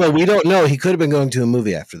also, although we don't know, he could have been going to a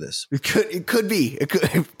movie after this. It could be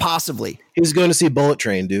possibly. He's going to see Bullet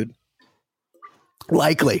Train, dude.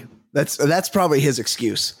 Likely. That's probably his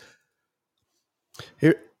excuse.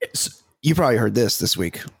 Here, you probably heard this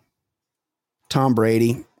week. Tom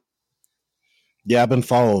Brady. Yeah, I've been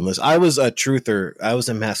following this. I was a truther. I was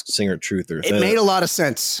a Masked Singer truther. It made a lot of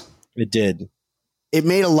sense. It did. It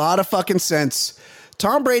made a lot of fucking sense.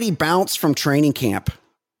 Tom Brady bounced from training camp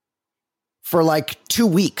for like 2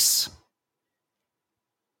 weeks.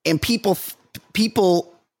 And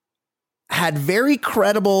people had very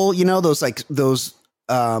credible, those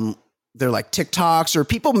they're like TikToks or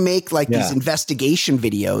people make like these investigation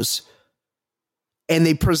videos and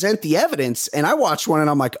they present the evidence. And I watched one and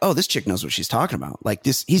I'm like, oh, this chick knows what she's talking about. Like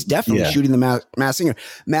this, he's definitely shooting the Masked Singer.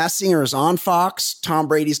 Masked Singer is on Fox. Tom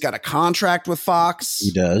Brady's got a contract with Fox.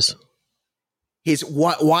 He does.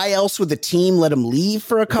 Why else would the team let him leave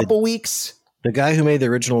for a couple weeks? The guy who made the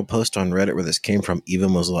original post on Reddit where this came from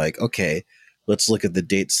even was like, okay, let's look at the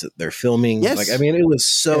dates that they're filming. Yes. Like, I mean, it was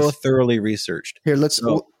so thoroughly researched. Here,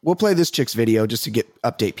 we'll play this chick's video just to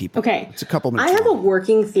update people. Okay. It's a couple minutes. I have a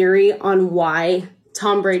working theory on why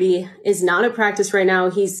Tom Brady is not at practice right now.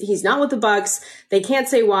 He's not with the Bucs. They can't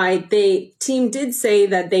say why. Team did say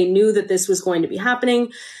that they knew that this was going to be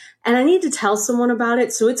happening. And I need to tell someone about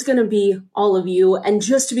it. So it's going to be all of you. And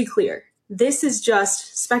just to be clear, this is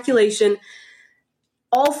just speculation,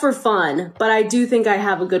 all for fun. But I do think I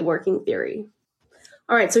have a good working theory.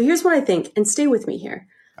 All right. So here's what I think. And stay with me here.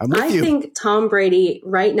 I think Tom Brady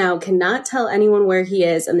right now cannot tell anyone where he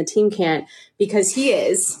is and the team can't because he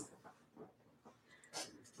is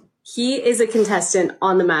a contestant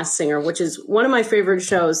on The Masked Singer, which is one of my favorite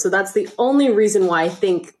shows. So that's the only reason why I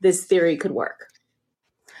think this theory could work.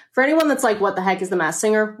 For anyone that's like, what the heck is The Masked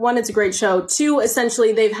Singer? One, it's a great show. Two,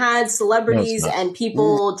 essentially, they've had celebrities and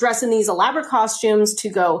people dress in these elaborate costumes to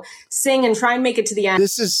go sing and try and make it to the end.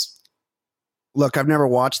 Look, I've never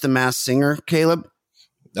watched The Masked Singer, Caleb.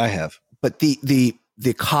 I have. But the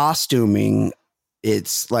costuming,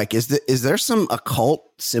 it's like, is there some occult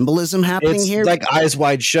symbolism happening here? It's like Eyes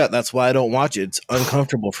Wide Shut. That's why I don't watch it. It's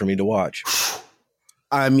uncomfortable for me to watch.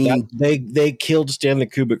 I mean, they killed Stanley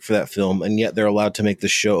Kubrick for that film, and yet they're allowed to make the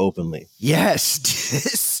show openly. Yes,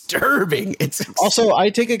 disturbing. It's also, I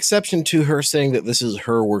take exception to her saying that this is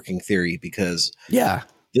her working theory because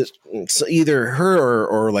it's either her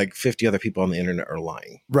or like 50 other people on the internet are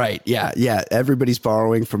lying. Right? Yeah. Everybody's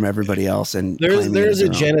borrowing from everybody else, and there's a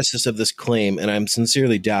genesis of this claim, and I'm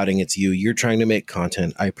sincerely doubting it's you. You're trying to make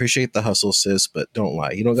content. I appreciate the hustle, sis, but don't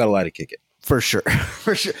lie. You don't got to lie to kick it. For sure.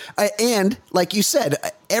 And like you said,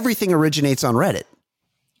 everything originates on Reddit.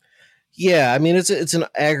 Yeah, I mean it's an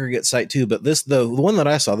aggregate site too, but the one that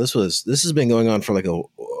I saw, this has been going on for like a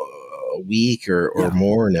week or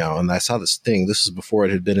more now, and I saw this thing. This is before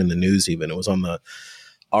it had been in the news even. It was on the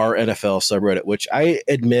our NFL subreddit, which I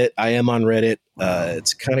admit I am on Reddit.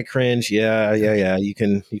 It's kind of cringe. Yeah. You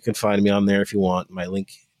can find me on there if you want. My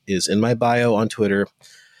link is in my bio on Twitter.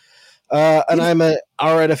 And I'm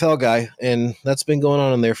our NFL guy, and that's been going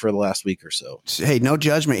on in there for the last week or so. Hey, no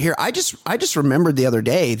judgment here. I just remembered the other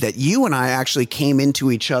day that you and I actually came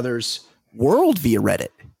into each other's world via Reddit.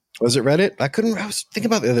 Was it Reddit? I was thinking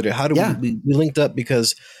about it the other day. How do we linked up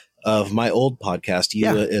because of my old podcast, you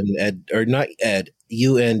and Ed, or not Ed,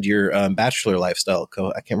 you and your Bachelor Lifestyle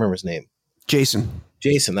I can't remember his name. Jason,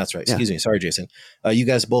 that's right. Excuse me. Sorry, Jason. You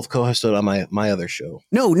guys both co-hosted on my other show.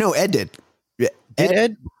 No, Ed did.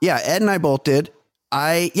 Ed? Yeah, Ed and I both did.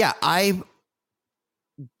 I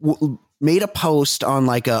made a post on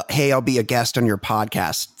like hey, I'll be a guest on your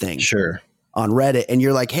podcast thing. Sure. On Reddit. And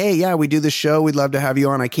you're like, hey, yeah, we do this show. We'd love to have you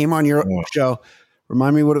on. I came on your show.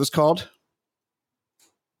 Remind me what it was called?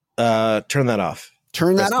 Turn That Off.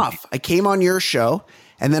 Turn That Off. I came on your show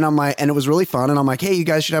and then and it was really fun. And I'm like, hey, you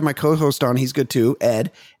guys should have my co-host on. He's good too,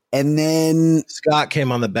 Ed. And then Scott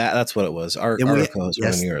came on the bat. That's what it was. Our co-host, one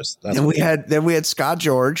of yours. And we had Scott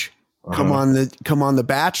George come on the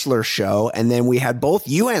Bachelor show, and then we had both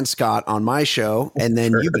you and Scott on my show, and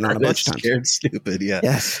then you've been on a bunch of times. Scared Stupid, yeah.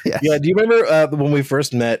 Yes. Yeah. Do you remember when we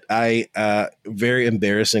first met? I very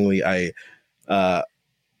embarrassingly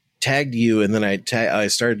tagged you, and then I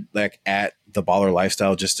started like at the Baller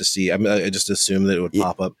Lifestyle just to see. I just assumed that it would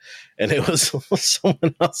pop up, and it was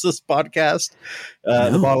someone else's podcast.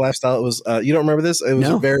 The Baller Lifestyle. It was. You don't remember this? It was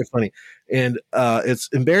very funny, and it's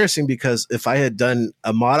embarrassing because if I had done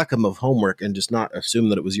a modicum of homework and just not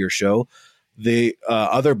assumed that it was your show, the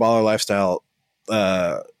other Baller Lifestyle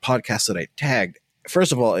podcast that I tagged.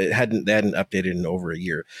 First of all, they hadn't updated in over a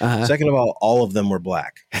year. Second of all of them were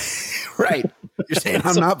black. Right. You're saying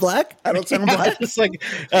I'm not black? I don't sound black. It's like,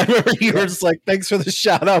 I remember you were just like, thanks for the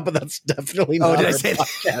shout out, but that's definitely not our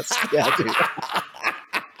podcast. Yeah, dude.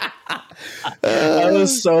 I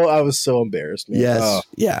was so embarrassed, man. Yes.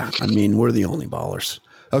 Yeah. I mean, we're the only ballers.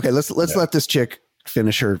 Okay, let's let this chick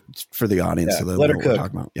finish her for the audience so they know what we're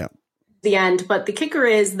talking about. Yeah. The end, but the kicker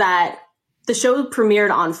is that the show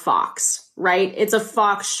premiered on Fox, right? It's a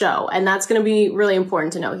Fox show, and that's going to be really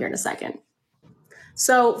important to know here in a second.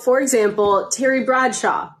 So, for example, Terry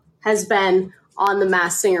Bradshaw has been on The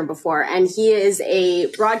Masked Singer before, and he is a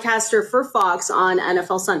broadcaster for Fox on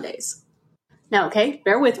NFL Sundays. Now, okay,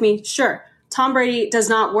 bear with me. Sure, Tom Brady does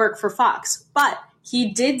not work for Fox, but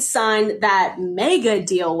he did sign that mega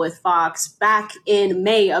deal with Fox back in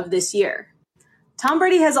May of this year. Tom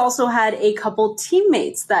Brady has also had a couple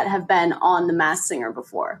teammates that have been on The Masked Singer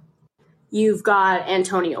before. You've got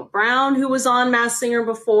Antonio Brown, who was on Masked Singer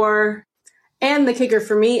before. And the kicker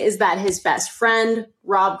for me is that his best friend,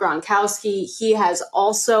 Rob Gronkowski, he has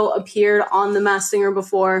also appeared on The Masked Singer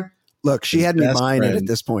before. Look, she had me buying it at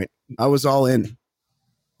this point. I was all in.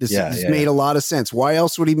 This made a lot of sense. Why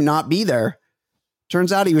else would he not be there?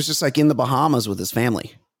 Turns out he was just like in the Bahamas with his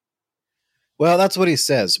family. Well, that's what he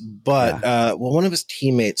says. But one of his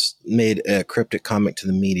teammates made a cryptic comment to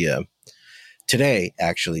the media today,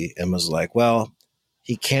 actually, and was like, well,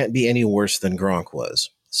 he can't be any worse than Gronk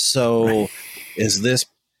was. So is this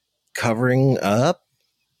covering up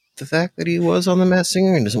the fact that he was on The Masked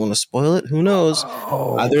Singer and doesn't want to spoil it? Who knows?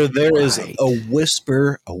 Either there is a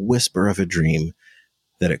whisper of a dream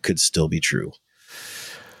that it could still be true.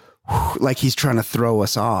 Like he's trying to throw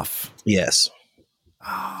us off. Yes.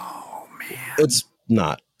 Oh, man. It's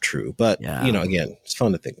not true, but, again, it's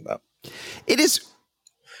fun to think about. It is.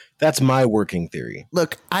 That's my working theory.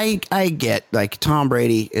 Look, I get, like, Tom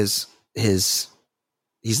Brady is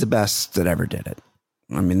he's the best that ever did it.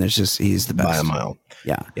 I mean, he's the best. By a mile.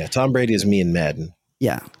 Yeah. Yeah. Tom Brady is me in Madden.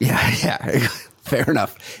 Yeah. Fair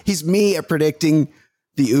enough. He's me at predicting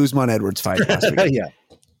the Usman Edwards fight last week. Yeah.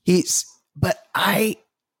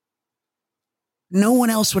 No one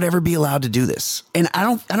else would ever be allowed to do this. And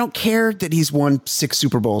I don't care that he's won 6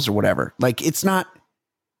 Super Bowls or whatever. Like, it's not,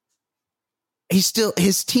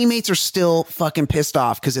 his teammates are still fucking pissed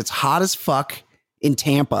off because it's hot as fuck in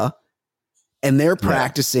Tampa and they're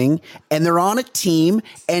practicing and they're on a team.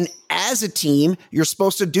 And as a team, you're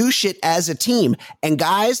supposed to do shit as a team. And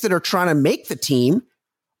guys that are trying to make the team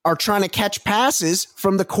are trying to catch passes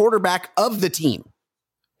from the quarterback of the team.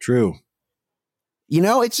 True. You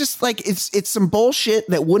know, it's just like, it's some bullshit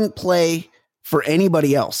that wouldn't play for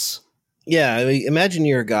anybody else. Yeah. I mean, imagine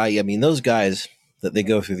you're a guy. I mean, those guys that they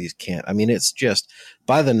go through these camp. I mean, it's just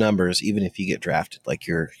by the numbers, even if you get drafted, like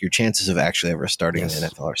your chances of actually ever starting in the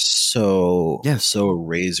NFL are so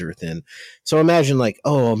razor thin. So imagine like,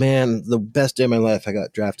 oh man, the best day of my life, I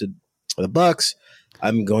got drafted by the Bucks.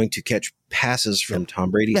 I'm going to catch passes from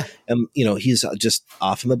Tom Brady. Yeah. And, he's just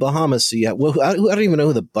off in the Bahamas. So, I don't even know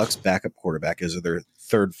who the Bucs backup quarterback is, or their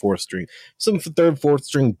third, fourth string. Some third, fourth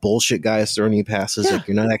string bullshit guys throwing you passes. Yeah. Like,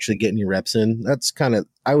 you're not actually getting your reps in. That's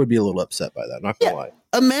I would be a little upset by that. Not gonna lie.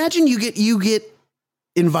 Imagine you get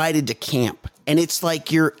invited to camp, and it's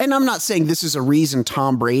like and I'm not saying this is a reason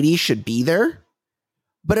Tom Brady should be there,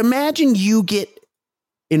 but imagine you get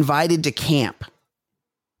invited to camp,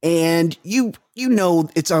 and you know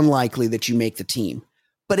it's unlikely that you make the team,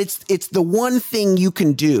 but it's the one thing you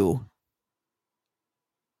can do.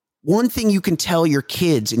 One thing you can tell your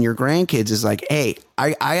kids and your grandkids is like, hey,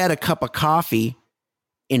 I had a cup of coffee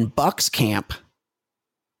in Bucs camp,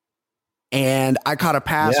 and I caught a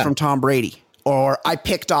pass from Tom Brady, or I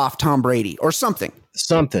picked off Tom Brady, or something.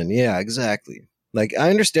 Yeah, exactly. Like,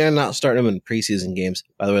 I understand not starting them in preseason games.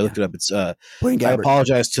 By the way, I looked it up. It's Blaine Gabbert. I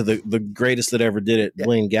apologize to the greatest that ever did it,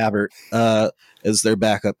 Blaine Gabbert, as their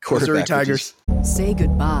backup quarterback. Missouri Tigers. Say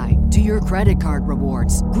goodbye to your credit card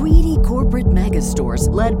rewards. Greedy corporate mega stores,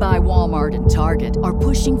 led by Walmart and Target, are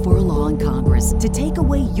pushing for a law in Congress to take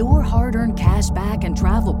away your hard-earned cash back and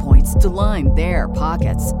travel points to line their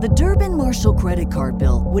pockets. The Durbin-Marshall credit card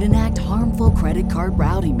bill would enact harmful credit card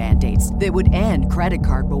routing mandates that would end credit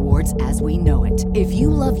card rewards as we know it. If you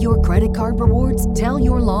love your credit card rewards, tell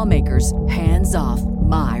your lawmakers, hands off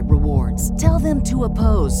my rewards. Tell them to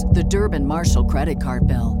oppose the Durbin-Marshall credit card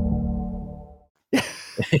bill.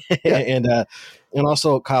 and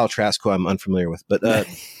also Kyle Trask, who I'm unfamiliar with, but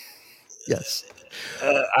yes,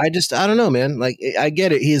 I don't know, man. Like, I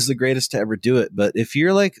get it, he is the greatest to ever do it, but if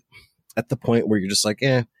you're like at the point where you're just like,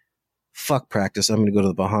 fuck practice, I'm gonna go to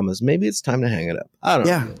the Bahamas, maybe it's time to hang it up. I don't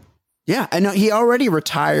know. Yeah, I know he already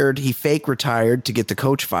retired. He fake retired to get the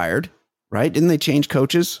coach fired, right? Didn't they change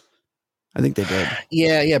coaches? I think they did.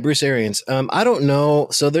 Yeah, Bruce Arians. I don't know.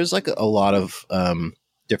 So there's like a lot of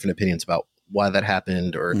different opinions about why that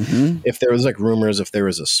happened, or if there was like rumors, if there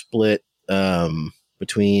was a split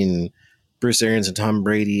between Bruce Arians and Tom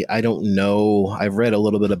Brady. I don't know. I've read a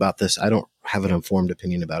little bit about this. I don't have an informed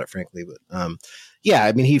opinion about it, frankly. But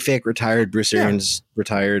I mean, he fake retired. Bruce Arians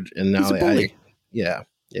retired, and now yeah.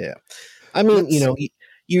 I mean,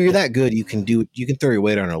 you're that good. You can throw your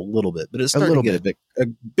weight on it a little bit, but it's starting to get a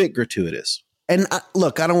bit gratuitous. And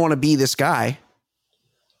look, I don't want to be this guy,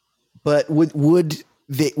 but would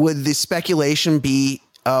the speculation be,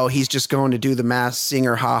 oh, he's just going to do the Masked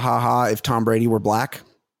Singer, ha ha ha, if Tom Brady were black?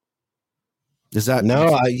 Is that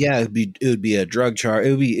no? It would be a drug charge.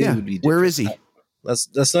 It would be. Different. Where is he?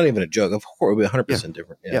 That's not even a joke. Of course, it would be 100%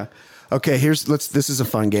 different. Yeah. Okay. This is a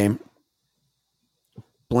fun game.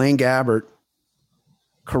 Blaine Gabbert,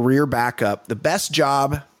 career backup, the best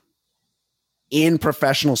job in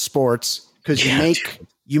professional sports, because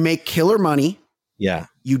you make killer money. Yeah.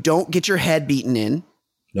 You don't get your head beaten in.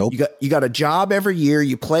 Nope. You got a job every year.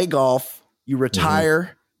 You play golf. You retire.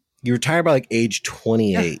 Mm-hmm. You retire by like age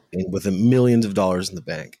 28 and with millions of dollars in the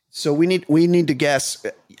bank. So we need to guess,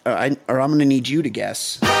 or I'm going to need you to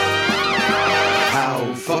guess.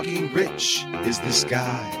 How fucking rich is this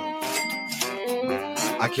guy?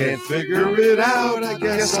 I can't figure it out. I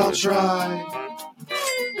guess I'll try.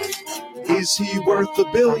 Is he worth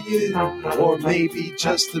 $1 billion or maybe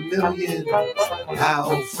just $1 million?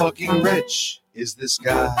 How fucking rich is this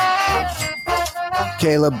guy?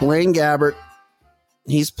 Caleb, Blaine Gabbert,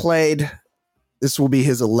 he's played, this will be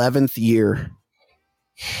his 11th year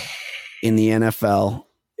in the NFL.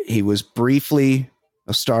 He was briefly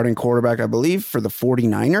a starting quarterback, I believe, for the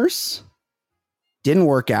 49ers. Didn't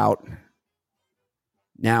work out.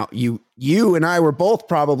 Now, you and I were both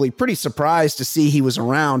probably pretty surprised to see he was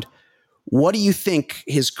around. What do you think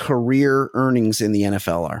his career earnings in the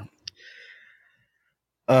NFL are?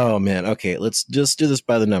 Oh, man. Okay, let's just do this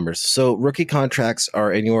by the numbers. So rookie contracts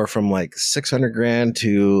are anywhere from like $600,000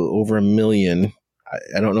 to over $1 million.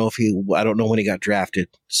 I don't know I don't know when he got drafted,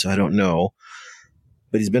 so I don't know.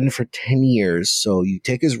 But he's been for 10 years. So you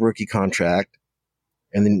take his rookie contract,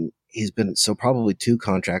 and then he's been, so probably 2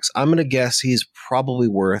 contracts. I'm going to guess he's probably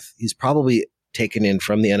taken in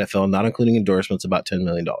from the NFL, not including endorsements, about $10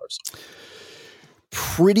 million.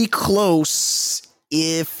 Pretty close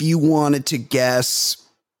if you wanted to guess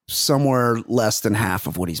somewhere less than half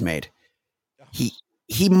of what he's made.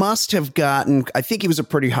 He must have gotten, I think he was a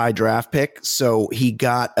pretty high draft pick, so he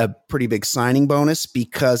got a pretty big signing bonus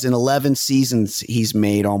because in 11 seasons, he's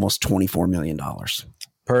made almost $24 million.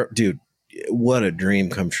 Dude, what a dream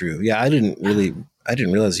come true. Yeah, I didn't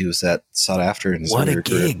realize he was that sought after. What a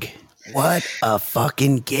gig. Career. What a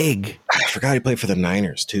fucking gig. I forgot he played for the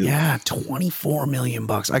Niners too. Yeah, $24 million.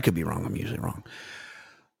 I could be wrong. I'm usually wrong.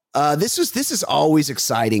 This is always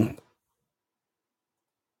exciting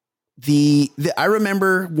I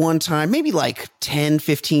remember one time, maybe like 10,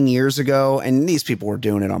 15 years ago, and these people were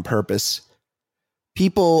doing it on purpose.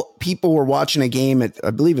 People were watching a game at,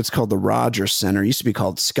 I believe it's called the Rogers Center. It used to be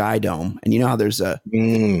called Sky Dome. And you know how there's a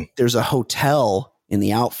hotel in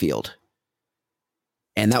the outfield.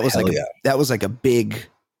 And that was that was like a big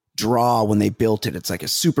draw when they built it. It's like a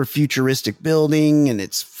super futuristic building, and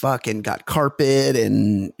it's fucking got carpet,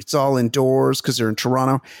 and it's all indoors because they're in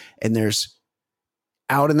Toronto. And there's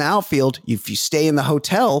out in the outfield, if you stay in the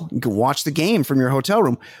hotel, you can watch the game from your hotel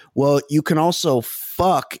room. Well, you can also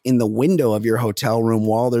fuck in the window of your hotel room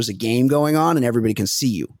while there's a game going on, and everybody can see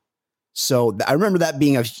you. So I remember that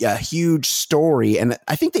being a huge story. And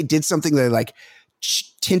I think they did something, they like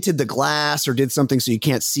tinted the glass or did something so you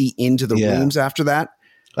can't see into the rooms after that.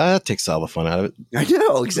 That takes all the fun out of it. I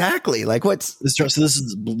know, exactly. Like what's this? So this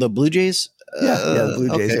is the Blue Jays? The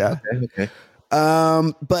Blue Jays, Okay.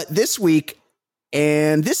 But this week,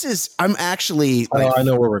 and this is, I'm actually, I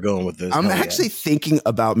know where we're going with this. I'm actually thinking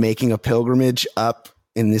about making a pilgrimage up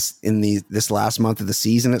in this last month of the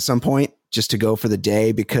season at some point, just to go for the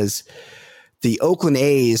day, because the Oakland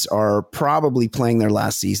A's are probably playing their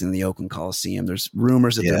last season in the Oakland Coliseum. There's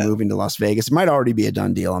rumors that they're moving to Las Vegas. It might already be a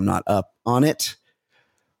done deal. I'm not up on it,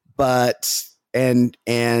 but and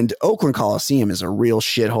Oakland Coliseum is a real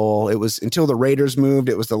shithole. It was until the Raiders moved.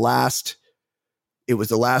 It was the last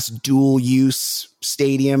dual use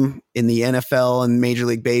stadium in the NFL and Major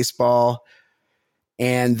League Baseball.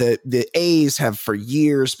 And the A's have for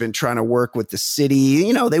years been trying to work with the city.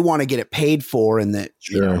 You know, they want to get it paid for, and that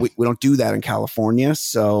you know, we don't do that in California.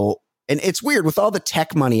 So, and it's weird with all the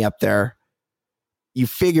tech money up there. You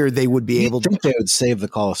figure they would be able to. I think they would save the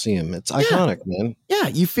Coliseum. It's iconic, man. Yeah,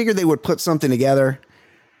 you figure they would put something together,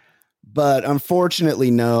 but unfortunately,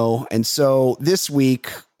 no. And so this week,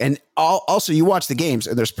 and also you watch the games,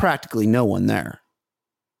 and there's practically no one there.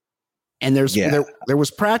 And there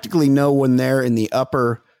was practically no one there in the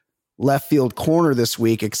upper left field corner this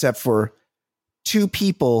week, except for two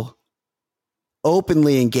people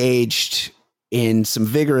openly engaged in some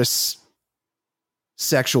vigorous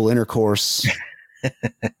sexual intercourse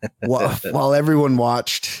while everyone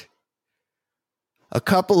watched. A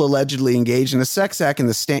couple allegedly engaged in a sex act in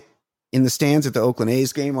the stands at the Oakland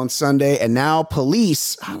A's game on Sunday, and now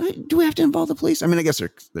police. Do we have to involve the police? I mean, I guess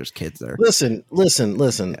there's kids there. Listen.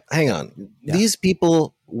 Hang on. Yeah. These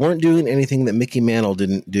people weren't doing anything that Mickey Mantle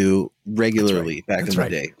didn't do regularly back in the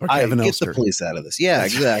day. I get the police out of this. Yeah,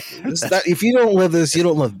 exactly. If you don't live this, you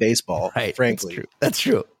don't love baseball. Right, frankly, that's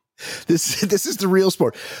true. This is the real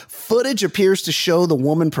sport. Footage appears to show the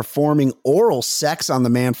woman performing oral sex on the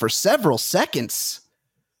man for several seconds.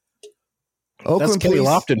 Oakland police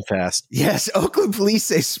Lofton fast. Yes, Oakland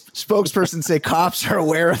police spokesperson say cops are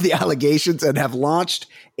aware of the allegations and have launched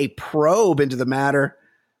a probe into the matter.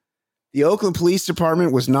 The Oakland Police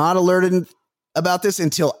Department was not alerted about this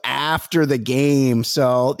until after the game.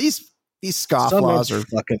 So these scofflaws are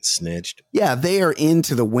fucking snitched. Yeah, they are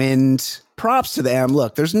into the wind. Props to them.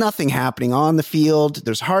 Look, there's nothing happening on the field.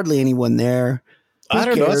 There's hardly anyone there. I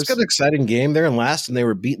don't know. It's got an exciting game. They're in last, and they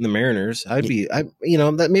were beating the Mariners. Maybe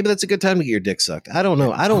that's a good time to get your dick sucked. I don't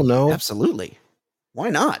know. Absolutely. Why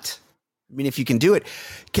not? I mean, if you can do it.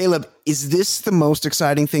 Caleb, is this the most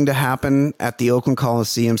exciting thing to happen at the Oakland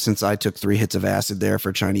Coliseum since I took 3 hits of acid there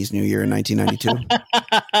for Chinese New Year in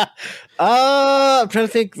 1992? I'm trying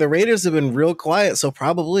to think. The Raiders have been real quiet, so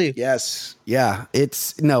probably. Yes. Yeah.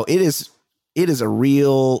 It is a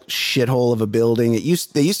real shithole of a building. They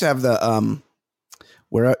used to have the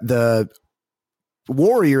where the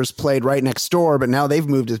Warriors played right next door, but now they've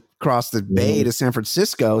moved across the bay to San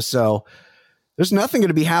Francisco. So there's nothing going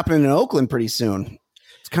to be happening in Oakland pretty soon.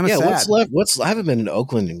 It's kind of sad. What's left? I haven't been in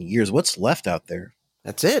Oakland in years. What's left out there?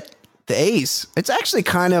 That's it. The A's. It's actually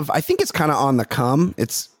I think it's kind of on the come.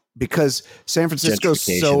 It's because San Francisco's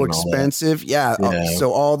so expensive. Yeah.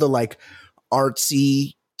 So all the like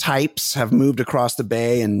artsy types have moved across the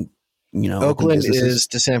bay, and Oakland is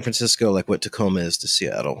to San Francisco like what Tacoma is to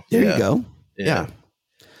Seattle. There you go. Yeah.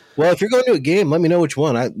 Well, if you're going to a game, let me know which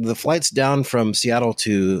one. The flights down from Seattle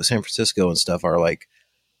to San Francisco and stuff are like,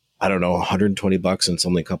 I don't know, $120, and it's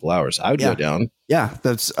only a couple hours. I would go down. Yeah,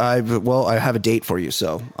 I have a date for you,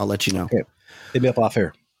 so I'll let you know. Okay. Hit me up off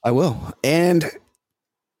air. I will. And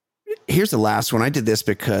here's the last one. I did this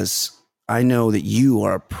because I know that you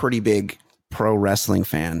are a pretty big pro wrestling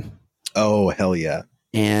fan. Oh, hell yeah.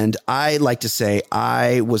 And I like to say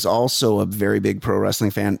I was also a very big pro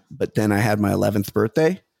wrestling fan, but then I had my 11th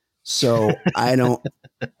birthday. So I don't,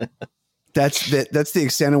 that's the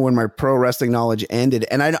extent of when my pro wrestling knowledge ended.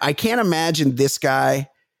 And I can't imagine this guy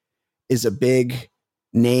is a big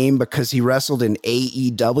name because he wrestled in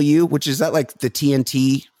AEW, which is that like the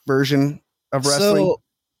TNT version of wrestling? So,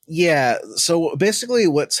 yeah. So basically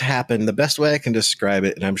what's happened, the best way I can describe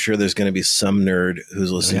it, and I'm sure there's going to be some nerd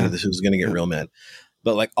who's listening to this who's going to get real mad,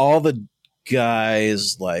 but like all the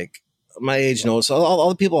guys like my age knows, all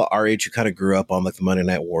the people our age who kind of grew up on like the Monday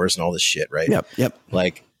Night Wars and all this shit, right? Yep.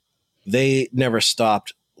 Like they never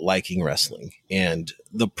stopped liking wrestling. And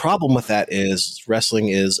the problem with that is wrestling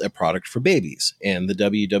is a product for babies, and the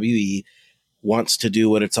WWE wants to do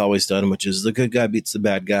what it's always done, which is the good guy beats the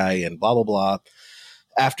bad guy and blah, blah, blah.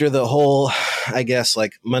 After the whole, I guess,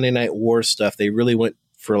 like Monday Night Wars stuff, they really went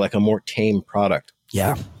for like a more tame product.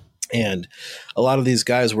 Yeah. And a lot of these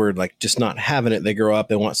guys were like just not having it. They grow up,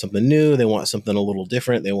 they want something new, they want something a little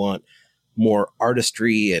different, they want more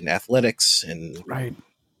artistry and athletics and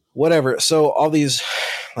whatever. So all these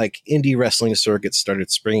like indie wrestling circuits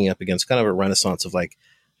started springing up against kind of a renaissance of like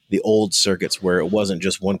the old circuits where it wasn't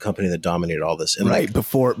just one company that dominated all this. And like,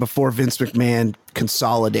 before Vince McMahon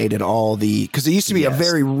consolidated all the, because it used to be a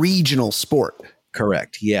very regional sport.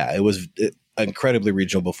 Correct. Yeah. It was incredibly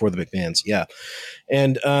regional before the McMahons. Yeah.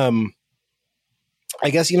 And I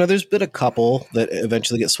guess, there's been a couple that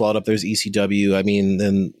eventually get swallowed up. There's ECW. I mean,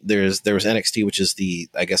 then there was NXT, which is the,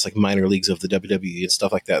 I guess, like minor leagues of the WWE and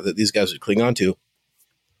stuff like that these guys would cling on to.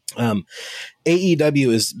 AEW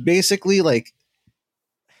is basically like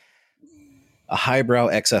a highbrow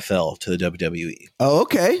XFL to the WWE. Oh,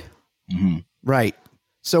 okay. Mm-hmm. Right.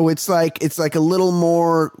 So it's like a little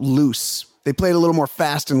more loose. They played a little more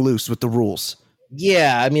fast and loose with the rules.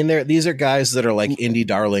 Yeah, I mean, these are guys that are like indie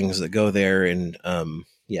darlings that go there, and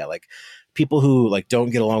like people who like don't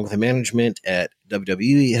get along with the management at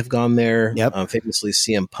WWE have gone there. Yep. Famously,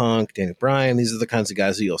 CM Punk, Daniel Bryan. These are the kinds of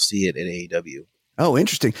guys that you'll see at AEW. Oh,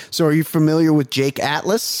 interesting. So, are you familiar with Jake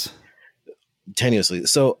Atlas? Tenuously.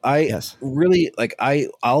 So I really like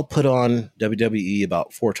I'll put on WWE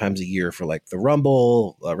about 4 times a year for like the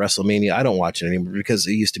Rumble, WrestleMania. I don't watch it anymore because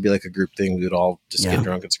it used to be like a group thing. We would all just get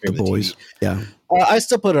drunk and scream the boys. TV. Yeah. I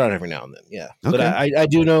still put it on every now and then. Yeah. Okay. But I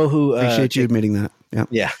do know who. Appreciate you admitting that. Yeah.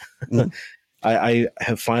 Yeah. Mm-hmm. I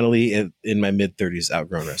have finally in my mid-30s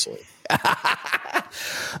outgrown wrestling.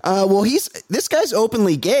 Well, this guy's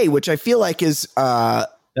openly gay, which I feel like is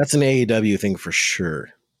that's an AEW thing for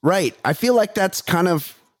sure. Right. I feel like that's kind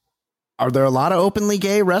of, are there a lot of openly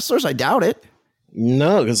gay wrestlers? I doubt it.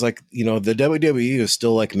 No, because like, the WWE is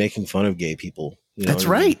still like making fun of gay people. That's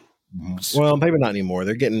right. Well, maybe not anymore.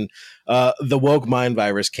 They're getting, the woke mind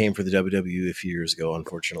virus came for the WWE a few years ago,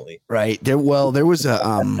 unfortunately. Right. There was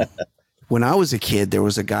a, when I was a kid, there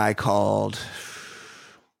was a guy called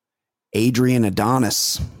Adrian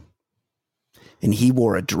Adonis, and he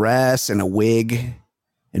wore a dress and a wig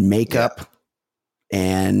and makeup. Yeah.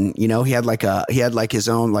 And, he had his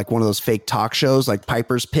own, like one of those fake talk shows, like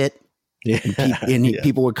Piper's Pit. Yeah. And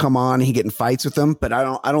people would come on and he'd get in fights with them. But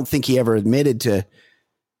I don't think he ever admitted to,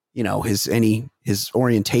 his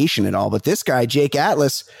orientation at all. But this guy, Jake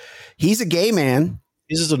Atlas, he's a gay man.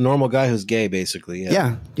 He's just a normal guy who's gay, basically.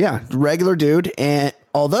 Yeah. Regular dude. And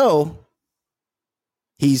although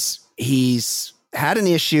he's had an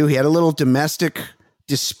issue, he had a little domestic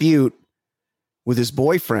dispute with his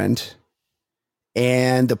boyfriend.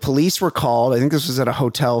 And the police were called. I think this was at a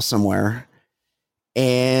hotel somewhere.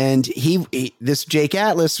 And this Jake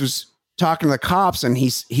Atlas was talking to the cops, and he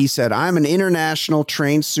said, "I'm an international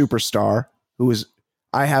trained superstar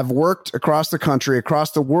I have worked across the country,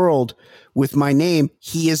 across the world with my name.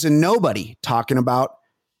 He is a nobody," talking about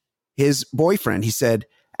his boyfriend. He said,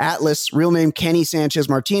 Atlas, real name Kenny Sanchez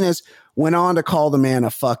Martinez, went on to call the man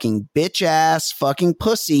a fucking bitch ass fucking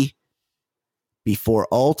pussy, before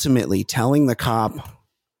ultimately telling the cop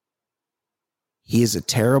he is a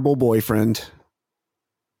terrible boyfriend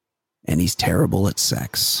and he's terrible at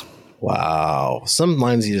sex. Wow. Some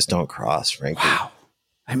lines you just don't cross, frankly. Wow.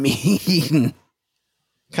 I mean,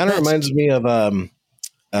 kind of reminds me of,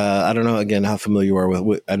 I don't know, again, how familiar you are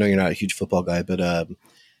with, I know you're not a huge football guy, but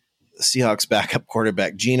Seahawks backup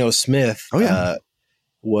quarterback Geno Smith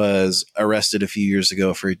was arrested a few years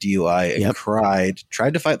ago for a DUI and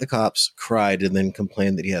tried to fight the cops, cried, and then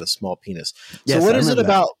complained that he had a small penis. So what is it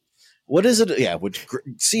about? What is it? Yeah,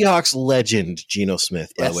 Seahawks legend Geno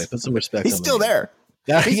Smith, by the way. Put some respect on him. He's still there.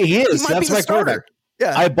 Yeah, he is. That's my quarterback.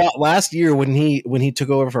 Yeah. I bought last year when he took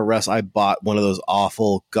over for Russ, I bought one of those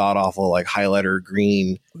god awful like highlighter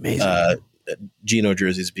green Geno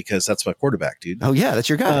jerseys because that's my quarterback, dude. Oh yeah, that's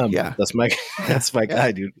your guy. That's my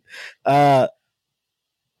guy, dude.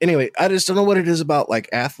 anyway, I just don't know what it is about like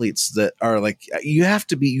athletes that are like you have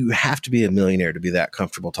to be a millionaire to be that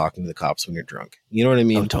comfortable talking to the cops when you're drunk. You know what I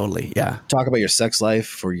mean? Oh, totally. Yeah. Talk about your sex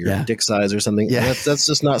life or your dick size or something. Yeah. That's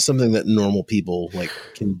just not something that normal people like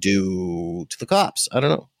can do to the cops. I don't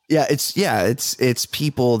know. Yeah, it's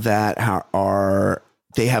people that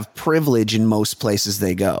they have privilege in most places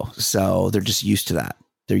they go. So they're just used to that.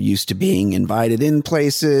 They're used to being invited in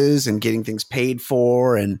places and getting things paid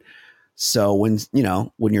for. And so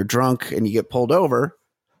when you're drunk and you get pulled over,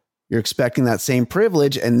 you're expecting that same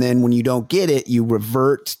privilege. And then when you don't get it, you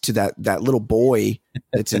revert to that little boy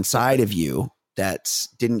that's inside of you that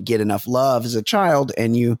didn't get enough love as a child.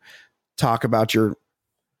 And you talk about your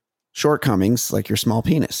shortcomings like your small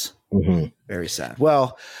penis. Mm-hmm. Very sad.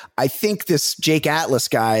 Well, I think this Jake Atlas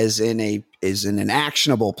guy is in an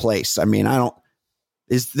actionable place. I mean,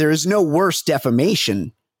 there is no worse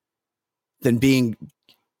defamation than being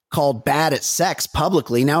called bad at sex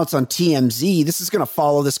publicly. Now it's on TMZ. This is going to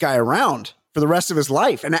follow this guy around for the rest of his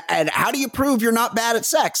life. And how do you prove you're not bad at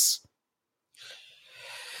sex?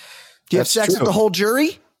 Do you have sex with the whole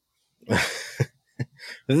jury?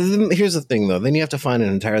 Here's the thing, though. Then you have to find an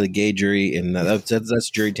entirely gay jury, and that's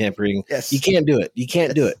jury tampering. Yes. You can't do it. You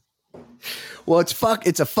can't do it. Well,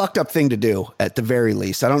 it's a fucked up thing to do at the very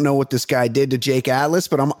least. I don't know what this guy did to Jake Atlas,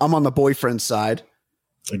 but I'm on the boyfriend side.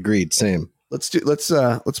 Agreed. Same. Let's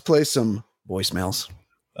play some voicemails.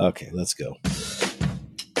 Okay, let's go.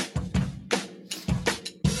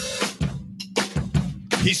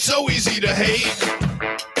 He's so easy to hate.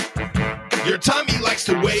 Your time he likes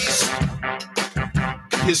to waste.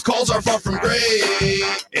 His calls are far from great.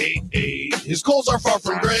 His calls are far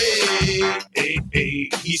from great.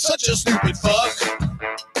 He's such a stupid fuck.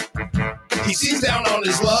 He seems down on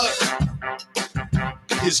his luck.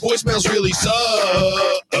 His voicemails really suck.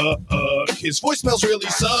 His voicemails really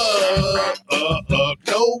suck.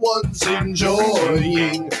 No one's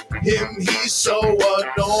enjoying him. He's so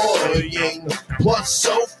annoying. Plus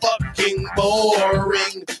so fucking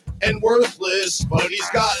boring and worthless, but he's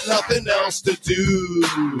got nothing else to do.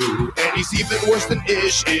 And he's even worse than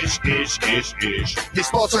ish. His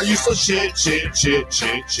thoughts are useless shit.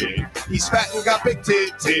 He's fat and got big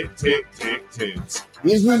tits.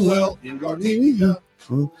 He's Manuel in Gardenia.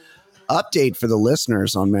 Update for the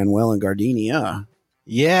listeners on Manuel and Gardenia.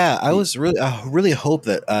 Yeah, I really hope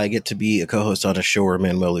that I get to be a co-host on a show where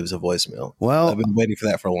Manuel leaves a voicemail. Well, I've been waiting for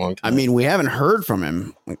that for a long time. I mean, we haven't heard from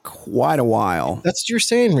him in quite a while. That's what you're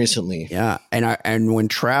saying recently. Yeah, and when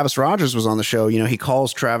Travis Rogers was on the show, he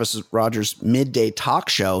calls Travis Rogers midday talk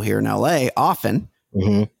show here in LA often.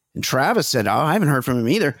 Mm-hmm. And Travis said, "Oh, I haven't heard from him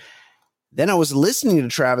either." Then I was listening to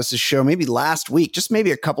Travis's show maybe last week, just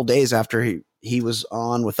maybe a couple days after he was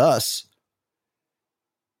on with us.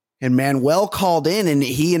 And Manuel called in and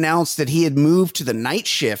he announced that he had moved to the night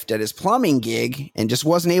shift at his plumbing gig and just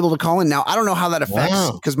wasn't able to call in. Now, I don't know how that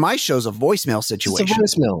affects because my show's a voicemail situation.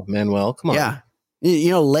 It's a voicemail, Manuel. Come on. Yeah.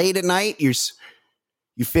 Late at night, you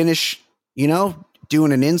finish,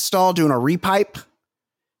 doing an install, doing a repipe.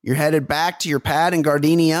 You're headed back to your pad in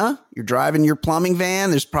Gardenia. You're driving your plumbing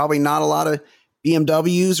van. There's probably not a lot of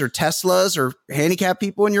BMWs or Teslas or handicapped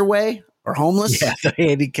people in your way. Or homeless? Yeah, the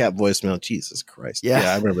handicap voicemail. Jesus Christ.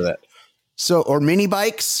 Yeah, I remember that. So, or mini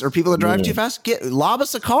bikes or people that drive too fast. Lob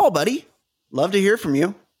us a call, buddy. Love to hear from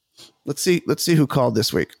you. Let's see who called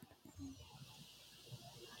this week.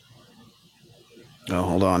 Oh,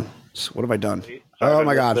 hold on. So what have I done? Oh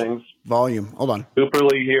my God. Volume. Hold on. Super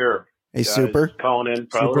Lee here. Hey, guys, Super. Calling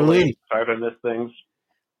in. Super Lee. Sorry if I missed things.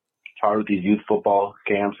 It's hard with these youth football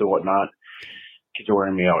camps and whatnot. Kids are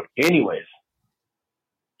wearing me out. Anyways.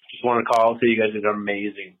 Just want to call, say you guys did an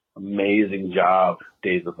amazing job,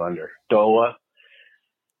 Days of Thunder. Dola,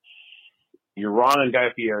 you're wrong on Guy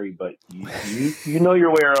Fieri, but you know your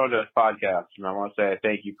way around a podcast. And I want to say I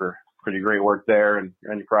thank you for pretty great work there and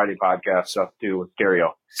your Friday podcast stuff too with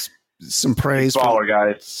Stereo. Some praise for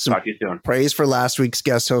guys. Talk to you soon. Praise for last week's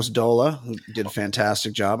guest host Dola, who did a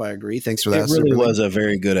fantastic job. I agree. Thanks for that. It really was a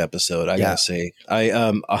very good episode. I gotta say,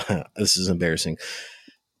 this is embarrassing.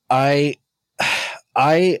 I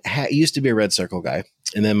used to be a Red Circle guy,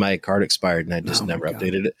 and then my card expired, and I just never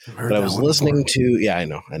updated it. But I was listening to, I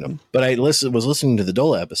know. But I was listening to the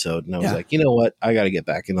Dola episode, and I was like, you know what? I got to get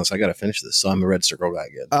back in this. I got to finish this. So I'm a Red Circle guy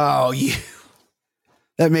again. Oh,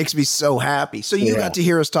 that makes me so happy. So you got to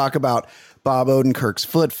hear us talk about Bob Odenkirk's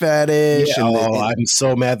foot fetish. Yeah, I'm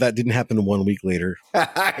so mad that didn't happen 1 week later.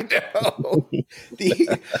 I know.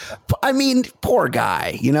 I mean, poor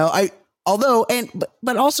guy.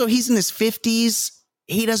 But also he's in his 50s.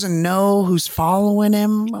 He doesn't know who's following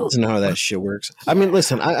him. He doesn't know how that shit works. I mean,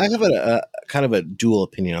 listen, I have a kind of a dual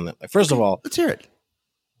opinion on that. Like, first of all, let's hear it.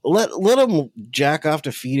 let him jack off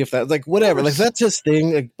to feet if that like whatever. Like that's his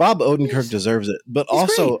thing. Like Bob Odenkirk deserves it, but he's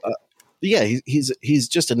also he's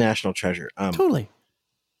just a national treasure. Totally.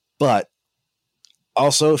 But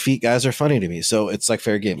also, feet guys are funny to me, so it's like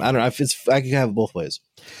fair game. I don't know if I can have it both ways.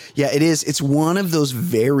 Yeah, it is. It's one of those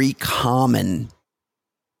very common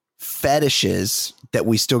fetishes that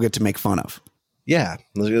we still get to make fun of. Yeah,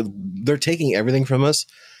 they're taking everything from us.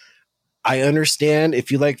 I understand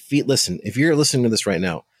if you like feet. Listen, if you're listening to this right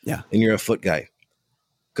now, and you're a foot guy,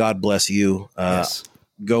 God bless you. Yes.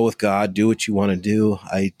 Go with God. Do what you want to do.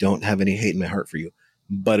 I don't have any hate in my heart for you,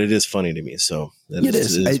 but it is funny to me. So it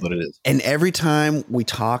is what it is. And every time we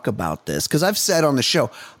talk about this, because I've said on the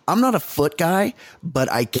show, I'm not a foot guy,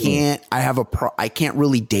 but I can't. I can't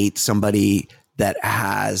really date somebody that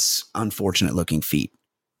has unfortunate looking feet.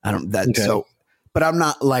 I don't. So, but I'm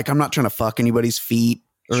not trying to fuck anybody's feet.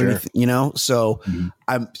 Or anything, you know, so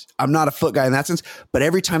I'm not a foot guy in that sense. But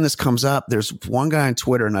every time this comes up, there's one guy on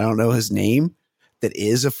Twitter, and I don't know his name, that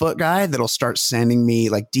is a foot guy that'll start sending me,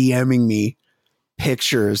 like DMing me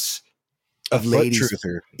pictures of ladies.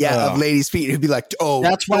 Of ladies' feet. He'd be like, "Oh,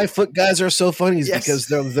 that's why foot guys are so funny, is because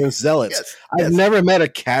they're zealots." I've never met a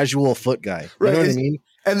casual foot guy. You know what I mean?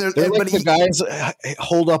 And they're like the guys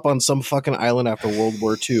hold up on some fucking island after World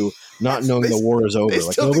War II, not knowing the war is over.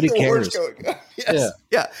 Like nobody cares.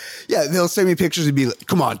 Yeah. They'll send me pictures and be like,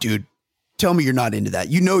 "Come on, dude, tell me you're not into that.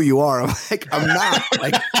 You know you are." I'm like, "I'm not."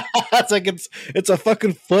 Like, it's like it's a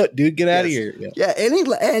fucking foot, dude. Get out of here.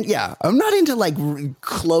 I'm not into like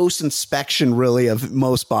close inspection really of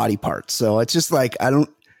most body parts. So it's just like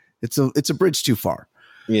it's a bridge too far.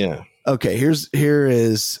 Yeah. Okay. Here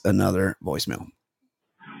is another voicemail.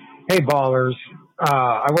 Hey, ballers.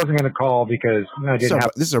 I wasn't going to call because I didn't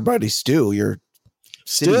have. This is our buddy Stu.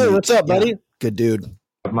 Stu, what's up, buddy? Good dude.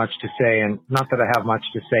 Much to say, and not that I have much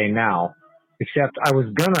to say now, except I was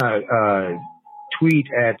going to tweet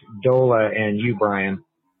at Dola and you, Brian.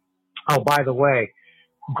 Oh, by the way,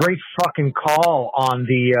 great fucking call on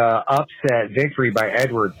the upset victory by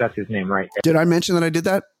Edwards. That's his name, right? Did I mention that I did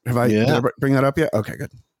that? Did I bring that up yet? Okay,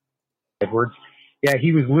 good. Edwards. Yeah,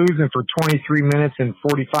 he was losing for 23 minutes and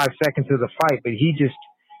 45 seconds of the fight, but he just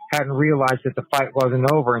hadn't realized that the fight wasn't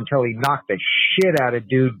over until he knocked the shit out of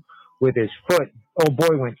dude with his foot. Oh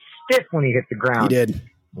boy, went stiff when he hit the ground. He did.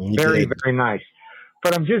 Very nice.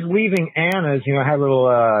 But I'm just leaving Anna's, I had a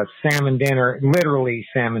little salmon dinner, literally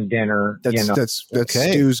salmon dinner. That's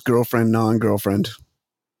Stu's girlfriend, non-girlfriend.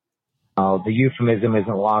 Oh, the euphemism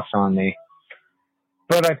isn't lost on me.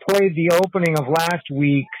 But I played the opening of last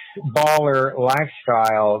week's Baller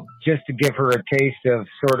Lifestyle just to give her a taste of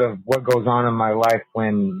sort of what goes on in my life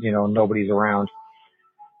when, nobody's around.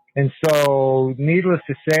 And so, needless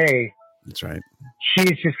to say, that's right.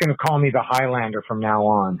 She's just going to call me the Highlander from now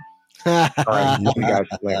on. All right, see you guys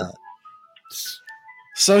later.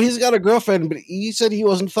 So he's got a girlfriend, but he said he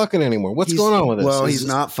wasn't fucking anymore. What's going on with this? Well, he's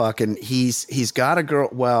not fucking. He's got a girl.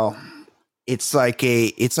 Well, it's like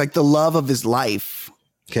the love of his life.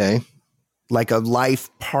 Okay. Like a life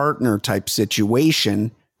partner type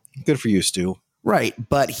situation. Good for you, Stu. Right.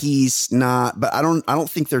 But he's not, but I don't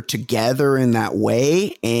think they're together in that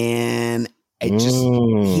way. And it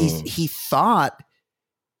just, he thought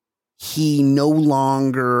he no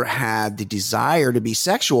longer had the desire to be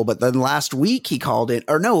sexual. But then last week he called it,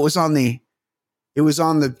 or no, it was on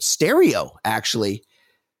the stereo, actually.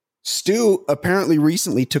 Stu apparently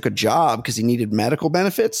recently took a job because he needed medical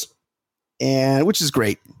benefits. And which is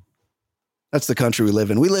great. That's the country we live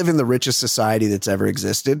in. We live in the richest society that's ever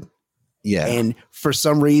existed. Yeah. And for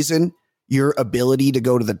some reason, your ability to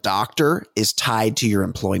go to the doctor is tied to your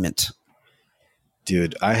employment.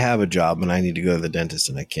 Dude, I have a job and I need to go to the dentist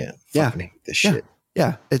and I can't. Fucking hate this shit.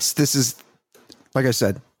 Yeah. This is, like I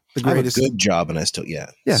said, the greatest. I have a good job and I still,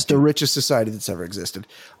 it's the richest society that's ever existed.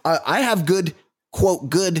 I have good, quote,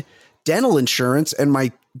 good dental insurance, and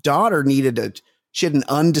my daughter she had an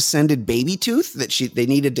undescended baby tooth that they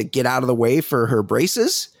needed to get out of the way for her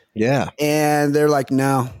braces. Yeah. And they're like,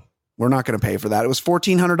 no, we're not going to pay for that. It was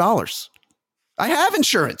 $1,400. I have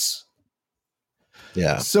insurance.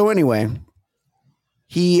 Yeah. So anyway,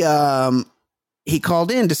 he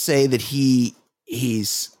called in to say that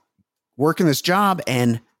he's working this job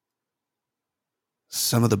and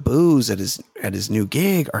some of the booze at his new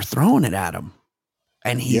gig are throwing it at him.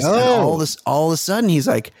 And and all of a sudden he's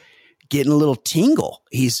like, getting a little tingle.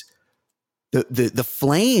 He's the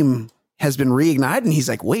flame has been reignited, and he's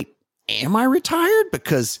like, wait, am I retired?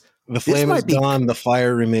 Because the flame is gone, the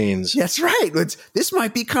fire remains. That's right. This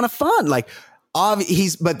might be kind of fun. Like,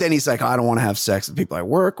 but then he's like, I don't want to have sex with people I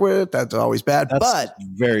work with. That's always bad. That's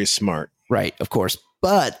very smart. Right, of course.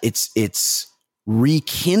 But it's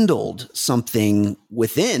rekindled something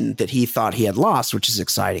within that he thought he had lost, which is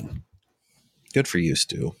exciting. Good for you,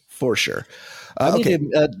 Stu. For sure. Okay.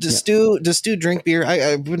 Does Stu drink beer?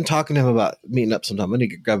 I've been talking to him about meeting up sometime. I need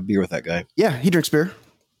to grab a beer with that guy. Yeah, he drinks beer.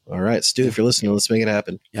 All right, Stu, if you're listening, let's make it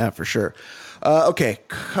happen. Yeah, for sure. Okay,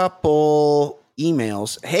 couple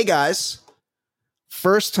emails. Hey, guys.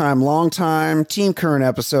 First time, long time, team current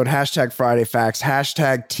episode, hashtag Friday Facts,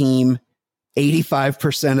 hashtag team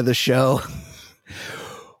 85% of the show.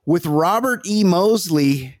 With Robert E.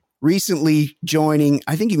 Mosley recently joining,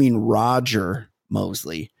 I think you mean Roger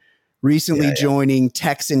Mosley, recently joining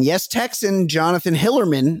Texan. Yes, Texan Jonathan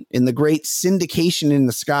Hillerman in the great Syndication in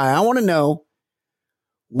the Sky. I want to know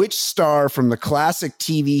which star from the classic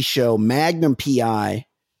TV show Magnum P.I.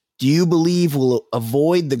 do you believe will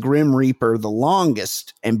avoid the Grim Reaper the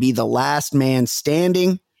longest and be the last man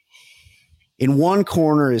standing? In one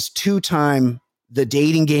corner is two-time The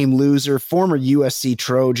Dating Game loser, former USC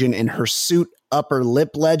Trojan and Hirsute upper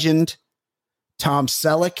lip legend, Tom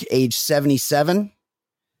Selleck, age 77.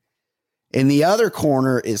 In the other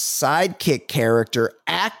corner is sidekick character,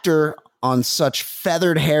 actor on such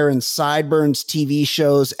feathered hair and sideburns TV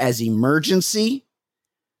shows as Emergency,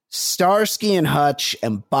 Starsky and Hutch,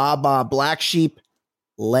 and Baba Black Sheep,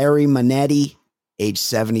 Larry Manetti, age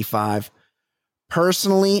 75.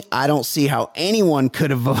 Personally, I don't see how anyone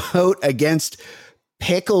could vote against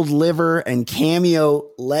pickled liver and cameo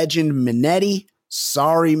legend Manetti.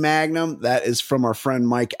 Sorry, Magnum. That is from our friend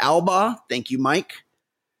Mike Alba. Thank you, Mike.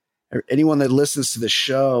 Anyone that listens to the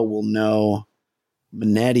show will know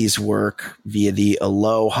Manetti's work via the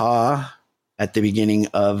Aloha at the beginning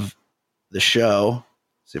of the show.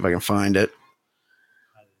 See if I can find it.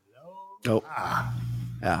 Oh,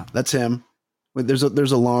 yeah, that's him. There's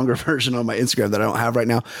a longer version on my Instagram that I don't have right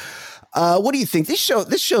now. What do you think? This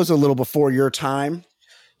show's a little before your time.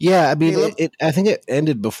 Yeah, I mean, I think it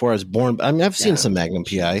ended before I was born. I mean, I've seen some Magnum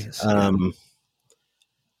PI.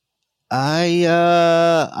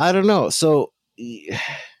 I don't know. So,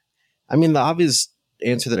 I mean, the obvious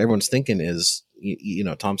answer that everyone's thinking is,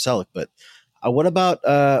 Tom Selleck. But what about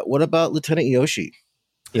Lieutenant Yoshi?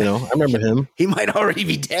 I remember him. He might already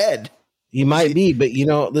be dead. He might be, but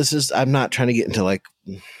I'm not trying to get into like.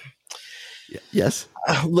 Yes.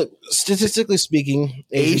 Look, statistically speaking,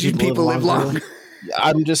 Asian people live longer.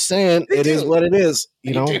 I'm just saying it is what it is.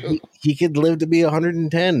 He could live to be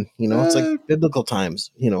 110. It's like biblical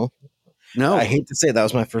times. No, I hate to say it, that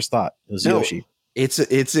was my first thought. It was Yoshi. It's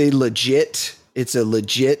a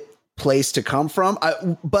legit place to come from.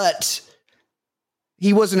 But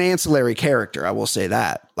he was an ancillary character. I will say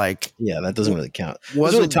that. Like, yeah, that doesn't really count.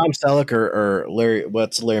 Was it Tom Selleck or Larry?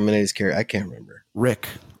 What's Larry Manetti's character? I can't remember. Rick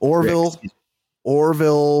Orville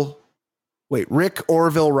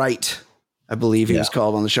Wright. I believe he was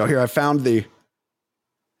called on the show. Here, I found the.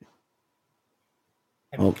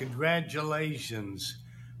 Congratulations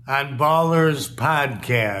on Ballers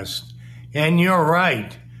Podcast. And you're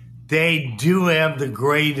right. They do have the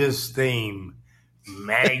greatest theme,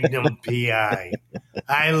 Magnum PI.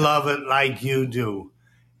 I love it like you do.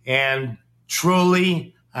 And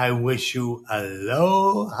truly, I wish you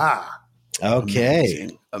aloha. Okay.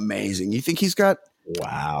 Amazing. You think he's got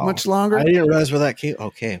much longer? I didn't realize where that came.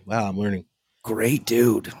 Okay. Wow. I'm learning. Great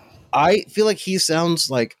dude. I feel like he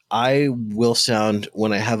sounds like I will sound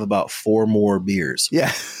when I have about 4 more beers.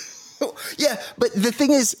 Yeah. Yeah. But the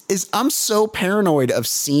thing is I'm so paranoid of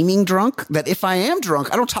seeming drunk that if I am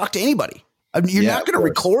drunk, I don't talk to anybody. You're not going to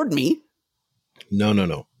record me.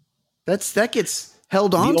 No. That gets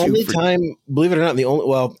held on the to. Only time, believe it or not,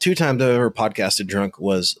 2 times I've ever podcasted drunk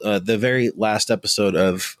was the very last episode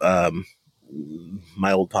of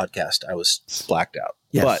my old podcast. I was blacked out.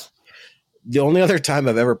 Yes. But the only other time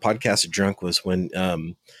I've ever podcasted drunk was when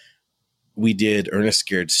we did Ernest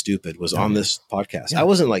Scared Stupid was on this podcast. Yeah. I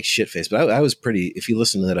wasn't like shit-faced, but I was pretty, if you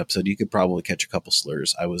listen to that episode, you could probably catch a couple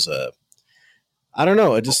slurs. I was, I don't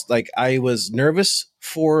know. I was nervous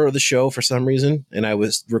for the show for some reason, and I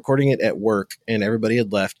was recording it at work and everybody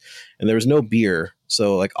had left and there was no beer.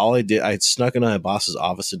 So like all I did, I snuck into my boss's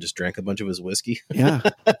office and just drank a bunch of his whiskey. Yeah.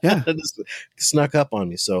 Yeah. It just snuck up on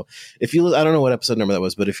me. So if you, I don't know what episode number that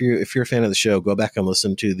was, but if you're a fan of the show, go back and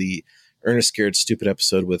listen to the Ernest Scared Stupid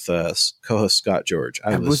episode with co-host Scott George.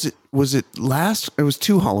 Was it last? It was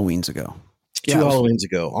 2 Halloweens ago. Two Halloweens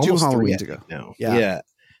ago. Almost 2 Halloweens ago. Now. Yeah.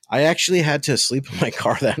 I actually had to sleep in my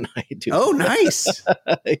car that night, dude. Oh, nice.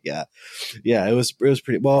 Yeah. It was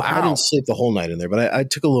pretty well. Wow. I didn't sleep the whole night in there, but I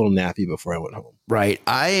took a little nappy before I went home. Right.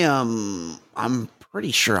 I'm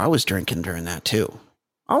pretty sure I was drinking during that too.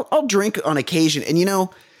 I'll drink on occasion, and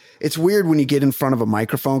it's weird when you get in front of a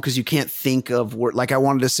microphone because you can't think of word. Like I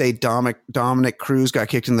wanted to say Dominic Cruz got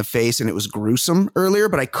kicked in the face and it was gruesome earlier,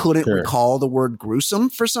 but I couldn't recall the word gruesome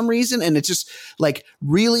for some reason. And it's just like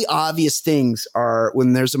really obvious things are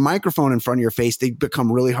when there's a microphone in front of your face, they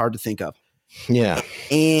become really hard to think of. Yeah.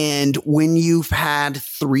 And when you've had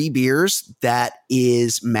 3 beers, that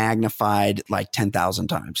is magnified like 10,000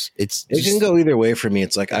 times. It can go either way for me.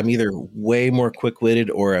 It's like I'm either way more quick-witted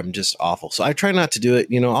or I'm just awful. So I try not to do it.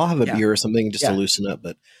 I'll have a beer or something just to loosen up,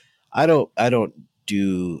 but I don't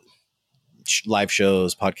do live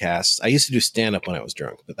shows, podcasts. I used to do stand-up when I was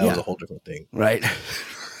drunk, but that was a whole different thing. Right.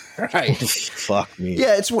 Right. Fuck me.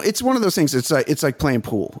 Yeah, it's one of those things. It's like playing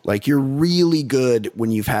pool. Like you're really good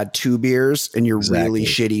when you've had 2 beers, and you're really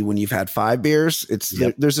shitty when you've had 5 beers.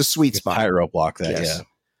 There's a sweet spot. Tightrope walk that.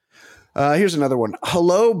 Yeah. Here's another one.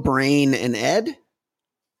 Hello, Brain and Ed.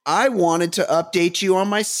 I wanted to update you on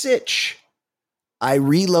my sitch. I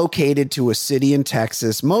relocated to a city in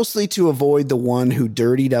Texas, mostly to avoid the one who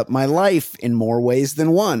dirtied up my life in more ways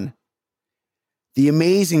than one. The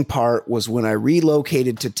amazing part was when I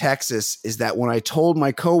relocated to Texas is that when I told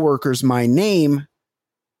my coworkers my name,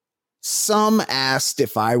 some asked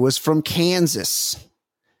if I was from Kansas.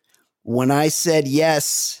 When I said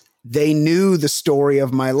yes, they knew the story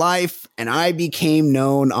of my life, and I became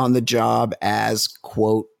known on the job as,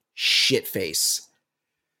 quote, shitface.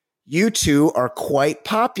 You two are quite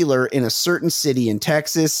popular in a certain city in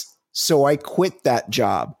Texas, so I quit that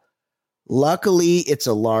job. Luckily, it's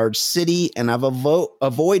a large city, and I've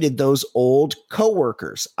avoided those old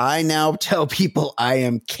coworkers. I now tell people I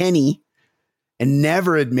am Kenny and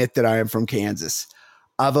never admit that I am from Kansas.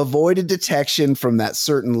 I've avoided detection from that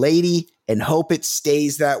certain lady and hope it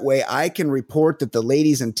stays that way. I can report that the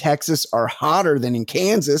ladies in Texas are hotter than in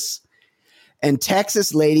Kansas, and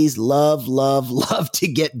Texas ladies love to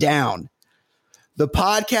get down. The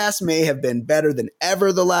podcast may have been better than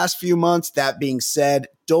ever the last few months. That being said,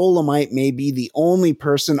 Dolomite may be the only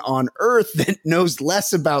person on earth that knows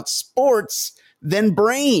less about sports than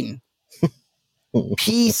Brain.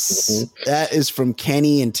 Peace. That is from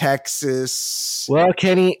Kenny in Texas. Well,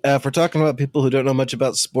 Kenny, if we're talking about people who don't know much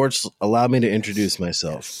about sports, allow me to introduce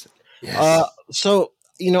myself. Yes. So,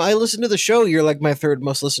 I listen to the show. You're like my 3rd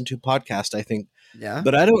most listened to podcast, I think. Yeah.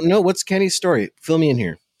 But I don't know. What's Kenny's story? Fill me in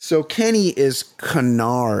here. So Kenny is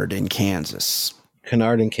Kennard in Kansas.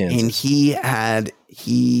 Kennard in Kansas. And he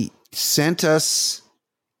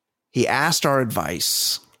asked our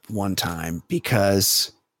advice one time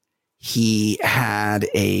because he had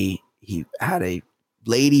a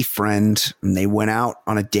lady friend, and they went out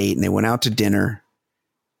on a date, and they went out to dinner,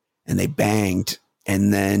 and they banged,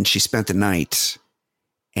 and then she spent the night,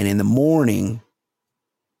 and in the morning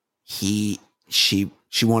she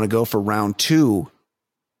wanted to go for round 2,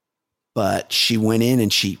 but she went in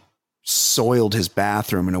and she soiled his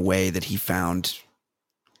bathroom in a way that he found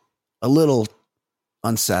a little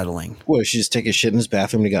unsettling. What, she just take a shit in his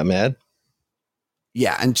bathroom and he got mad?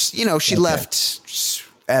 Yeah, and she left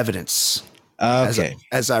evidence. Okay.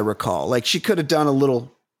 As I recall. Like she could have done a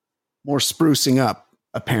little more sprucing up,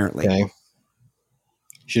 apparently. Okay.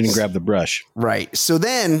 She didn't grab the brush. Right. So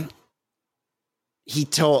then he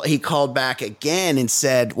called back again and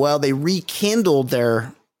said, well, they rekindled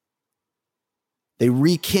their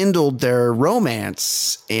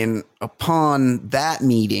romance, and upon that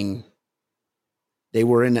meeting they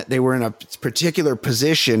were in a particular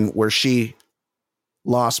position where she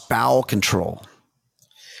lost bowel control.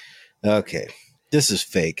 Okay. This is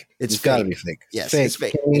fake. It's got to be fake. Yes, it's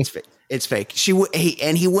fake. It's fake. It's fake.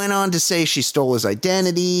 He went on to say she stole his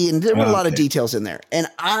identity, and there were a lot of details in there. And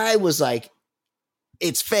I was like,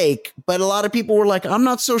 it's fake, but a lot of people were like, I'm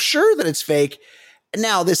not so sure that it's fake.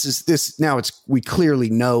 Now we clearly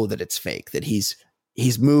know that it's fake, that he's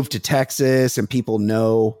moved to Texas and people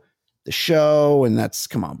know the show, and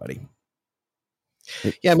come on, buddy.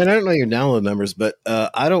 Yeah. I mean, I don't know your download numbers, but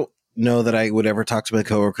I don't know that I would ever talk to my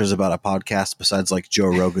coworkers about a podcast besides like Joe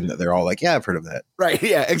Rogan, that they're all like, yeah, I've heard of that. Right.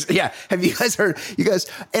 Yeah. Yeah. Have you guys heard,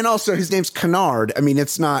 and also his name's Kennard. I mean,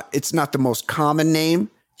 it's not the most common name.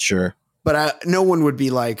 Sure. But no one would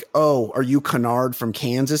be like, "Oh, are you Kennard from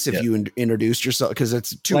Kansas?" If you introduced yourself, because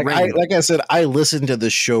it's too random. Like I said, I listen to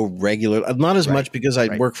the show regularly. Not as much because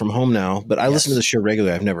I work from home now, but I listen to the show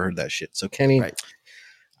regularly. I've never heard that shit. So Kenny,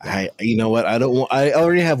 you know what? I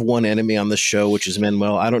already have one enemy on this show, which is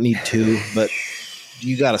Manuel. I don't need 2, but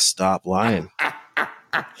you got to stop lying.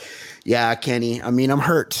 Yeah, Kenny. I mean, I'm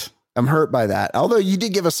hurt. I'm hurt by that. Although you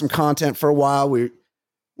did give us some content for a while, we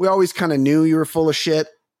always kind of knew you were full of shit.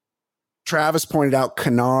 Travis pointed out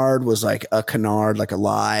Kennard was like a canard, like a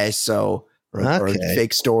lie. So, or a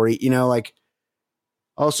fake story,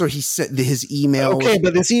 a Also, he sent his email. Okay,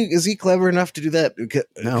 but is he clever enough to do that?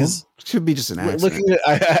 No, should be just an accident. Looking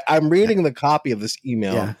at, I'm reading the copy of this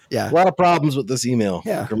email. Yeah. A lot of problems with this email.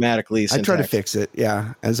 Yeah. Grammatically, I try to fix it.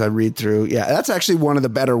 Yeah, as I read through. Yeah, that's actually one of the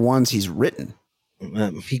better ones he's written.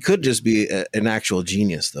 He could just be an actual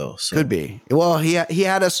genius, though. So. Could be. Well, he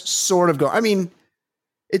had us sort of go. I mean,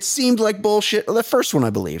 it seemed like bullshit. The first one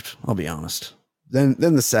I believed. I'll be honest. Then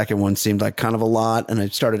the second one seemed like kind of a lot, and I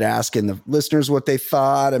started asking the listeners what they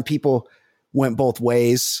thought, and people went both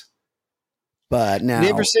ways. But now, did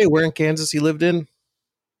he ever say where in Kansas he lived in?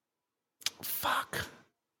 Fuck.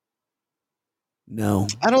 No,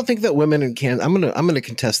 I don't think that women in Kansas. I'm gonna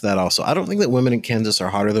contest that also. I don't think that women in Kansas are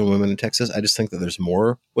hotter than women in Texas. I just think that there's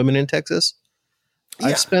more women in Texas. Yeah.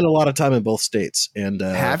 I've spent a lot of time in both states, and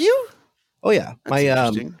have you? Oh yeah, my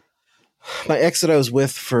ex that I was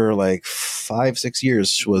with for like 5-6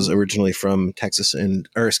 years was originally from Texas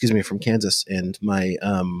from Kansas, and my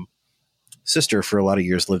sister for a lot of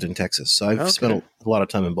years lived in Texas. So I've spent a lot of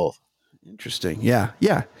time in both. Interesting. Yeah.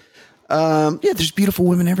 There's beautiful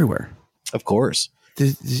women everywhere. Of course.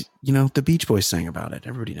 The Beach Boys sang about it.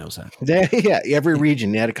 Everybody knows that. Yeah, every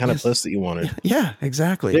region you had a kind of place that you wanted. Yeah,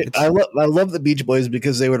 exactly. I love the Beach Boys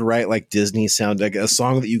because they would write like Disney sound, like a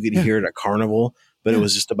song that you could hear at a carnival, but it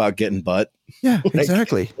was just about getting butt. Yeah,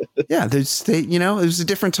 exactly. Yeah, it was a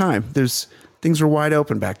different time. Things were wide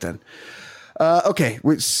open back then. Okay,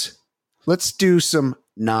 let's do some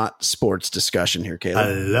not sports discussion here, Caleb.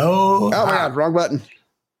 Hello. Oh my God, wrong button.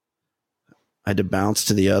 I had to bounce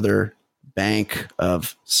to the other bank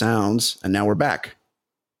of sounds, and now we're back.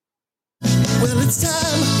 Well, it's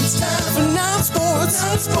time for non-sports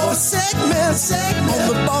segment on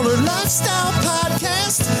the Baller Lifestyle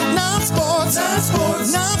Podcast. Non-sports.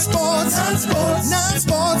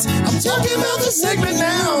 I'm talking about the segment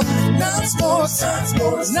now. Non-sports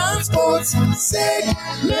segment.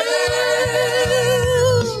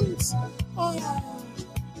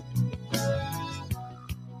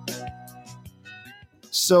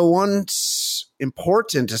 So one's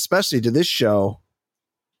important, especially to this show,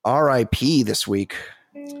 R.I.P. this week.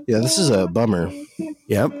 Yeah, this is a bummer.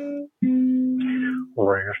 Yep.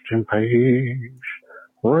 Rest in peace.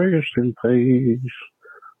 Rest in peace.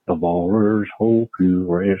 The Ballers hope you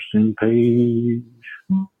rest in peace.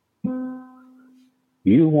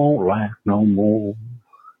 You won't laugh no more.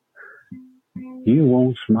 You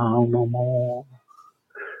won't smile no more.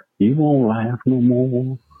 You won't laugh no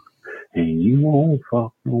more. And you won't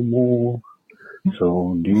fuck no more.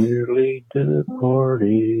 So dearly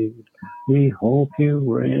departed, we hope you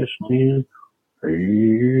rest in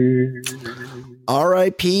peace.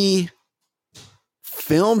 R.I.P.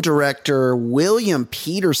 film director William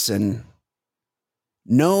Peterson,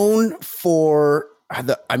 known for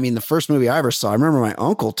the first movie I ever saw. I remember my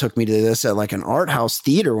uncle took me to this at like an art house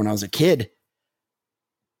theater when I was a kid.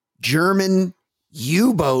 German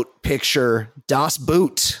U-boat picture, Das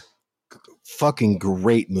Boot. Fucking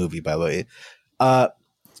great movie, by the way.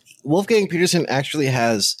 Wolfgang Peterson actually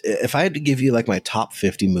has, if I had to give you like my top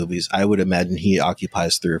 50 movies, I would imagine he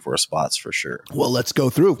occupies 3 or 4 spots for sure. Well, let's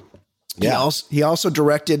go through. Yeah. He also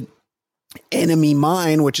directed Enemy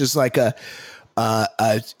Mine, which is like a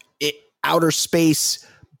outer space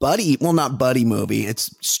buddy. Well, not buddy movie.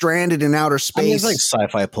 It's stranded in outer space. I mean, it's like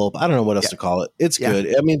sci-fi pulp. I don't know what else to call it. It's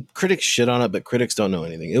good. I mean, critics shit on it, but critics don't know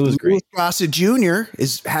anything. It was great. Louis Gossett Jr.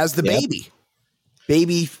 has the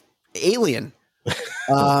baby alien.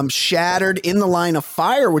 Shattered, In the Line of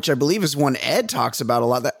Fire, which I believe is one Ed talks about a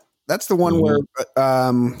lot. That's the one where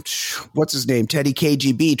what's his name? Teddy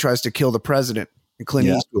KGB tries to kill the president, and Clint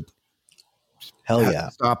Eastwood. Hell yeah.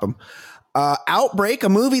 Stop him. Outbreak, a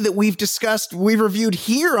movie that we've reviewed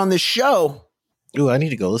here on this show. Ooh, I need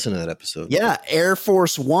to go listen to that episode. Yeah. Air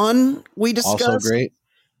Force One, we discussed. Also great.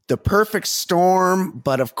 The Perfect Storm,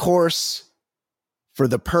 but of course, for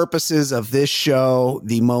the purposes of this show,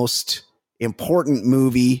 the most important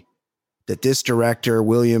movie that this director,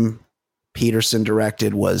 William Peterson,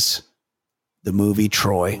 directed was the movie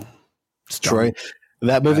Troy. Troy.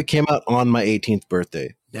 That movie came out on my 18th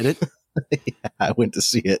birthday. Did it? Yeah, I went to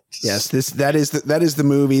see it. Yes, that is the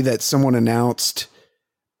movie that someone announced.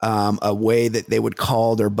 A way that they would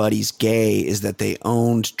call their buddies gay is that they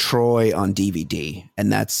owned Troy on DVD,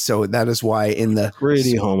 and that is why in the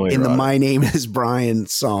My Name Is Brian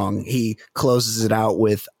song he closes it out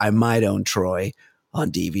with "I might own Troy"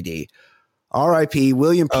 on DVD. R.I.P.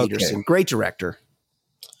 William Peterson, great director.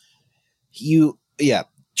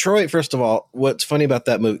 Troy. First of all, what's funny about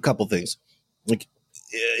that movie? A couple things. Like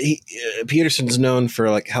Peterson's known for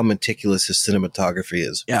like how meticulous his cinematography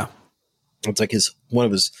is. Yeah. It's like one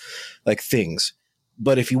of his like things,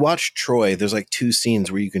 But if you watch Troy, there's like 2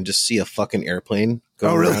 scenes where you can just see a fucking airplane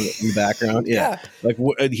going around in the background. Yeah. Like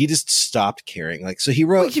he just stopped caring. Like, so he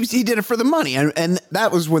wrote. Well, he did it for the money. And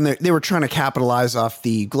that was when they were trying to capitalize off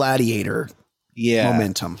the Gladiator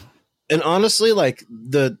momentum. And honestly, like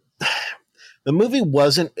the movie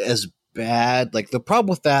wasn't as bad. Like the problem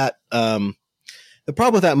with that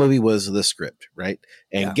movie was the script, right?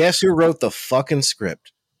 And guess who wrote the fucking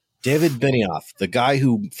script? David Benioff, the guy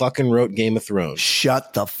who fucking wrote Game of Thrones.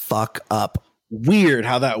 Shut the fuck up. Weird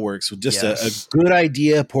how that works. With just a good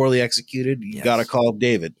idea, poorly executed, you got to call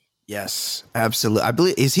David. Yes, absolutely. I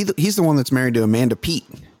believe he's the one that's married to Amanda Peet.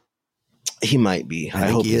 He might be.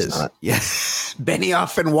 I hope he is. Not. Yeah.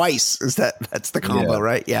 Benioff and Weiss. That's the combo,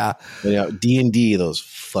 right? Yeah. D&D, those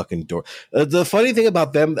fucking doors. The funny thing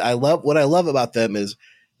about them, what I love about them is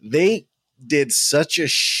they did such a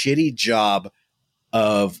shitty job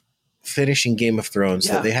of finishing Game of Thrones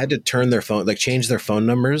that they had to turn their phone, like change their phone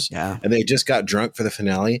numbers. Yeah. And they just got drunk for the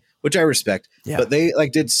finale, which I respect. Yeah. But they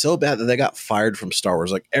like did so bad that they got fired from Star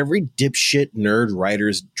Wars. Like every dipshit nerd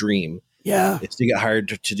writer's dream. Yeah. Is to get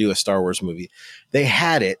hired to do a Star Wars movie. They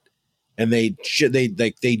had it and they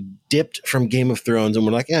dipped from Game of Thrones and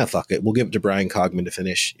were like, yeah, fuck it. We'll give it to Brian Cogman to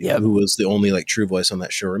finish, who was the only like true voice on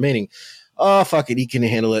that show remaining. Oh, fuck it. He can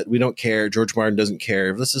handle it. We don't care. George Martin doesn't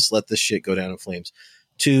care. Let's just let this shit go down in flames.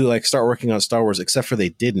 To like start working on Star Wars, except for they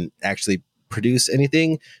didn't actually produce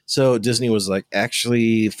anything. So Disney was like,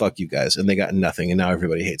 actually, fuck you guys. And they got nothing. And now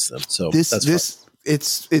everybody hates them. So it's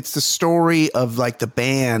the story of like the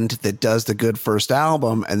band that does the good first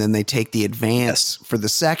album. And then they take the advance for the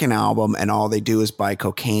second album. And all they do is buy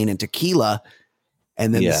cocaine and tequila.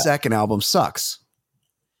 And then the second album sucks.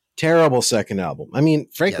 Terrible second album. I mean,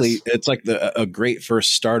 frankly, it's like a great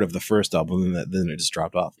first start of the first album, and then it just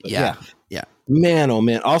dropped off. But yeah. Man, oh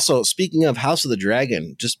man. Also, speaking of House of the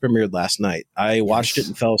Dragon, just premiered last night. I watched it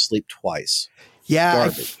and fell asleep twice. Yeah,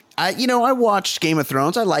 I watched Game of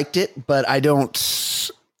Thrones. I liked it, but I don't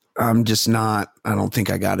think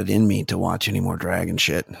I got it in me to watch any more dragon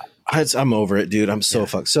shit. I'm over it, dude. I'm so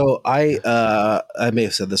fucked. So I may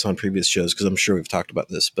have said this on previous shows because I'm sure we've talked about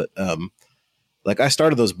this, but like I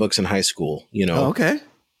started those books in high school, you know. Oh, okay.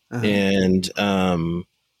 Uh-huh. And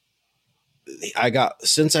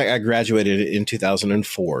since I graduated in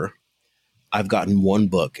 2004, I've gotten 1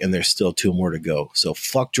 book and there's still 2 more to go. So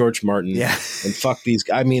fuck George Martin and fuck these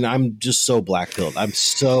guys. I mean, I'm just so black-pilled. I'm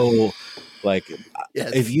so like,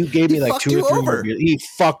 if you gave me like 2 or 3 more, he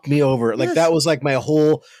fucked me over. Like that was like my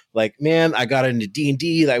whole, like, man, I got into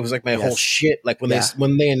D&D. That was like my whole shit. Like when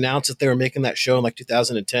they announced that they were making that show in like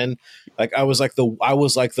 2010, like I was like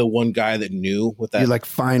the one guy that knew what that. You're like,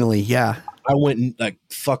 finally. Yeah. I went like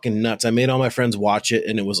fucking nuts. I made all my friends watch it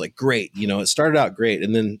and it was like, great. You know, it started out great.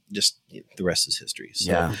 And then just the rest is history.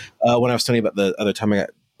 So when I was telling you about the other time I got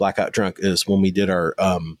blackout drunk is when we did our,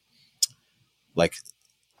 like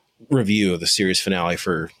review of the series finale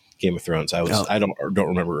for Game of Thrones. I don't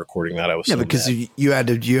remember recording that. I was because you had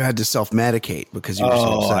to self-medicate because you were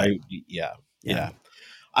so upset.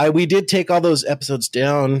 We did take all those episodes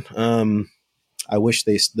down. I wish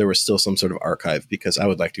there was still some sort of archive because I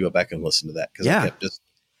would like to go back and listen to that because I kept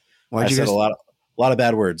I said a lot of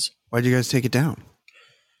bad words. Why'd you guys take it down?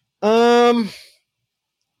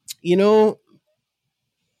 You know,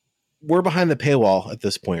 we're behind the paywall at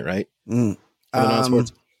this point, right?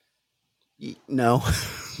 No.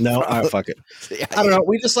 No, all right, fuck it. I don't know.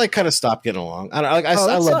 We just like kind of stopped getting along. I don't like.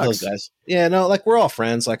 I love those guys. Yeah, no, like we're all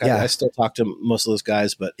friends. Like I still talk to most of those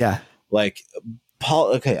guys, but like Paul.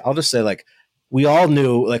 Okay, I'll just say like we all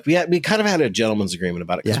knew. Like we kind of had a gentleman's agreement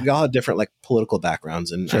about it because we all had different like political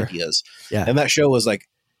backgrounds and ideas. Yeah, and that show was like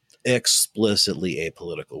explicitly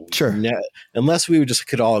apolitical. Sure, unless we just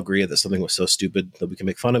could all agree that something was so stupid that we can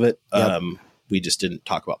make fun of it. We just didn't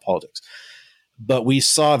talk about politics. But we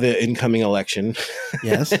saw the incoming election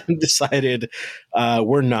and decided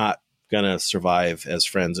we're not going to survive as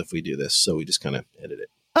friends if we do this. So we just kind of ended it.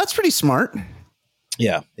 That's pretty smart.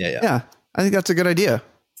 Yeah. I think that's a good idea.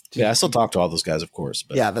 Yeah, I still talk to all those guys, of course.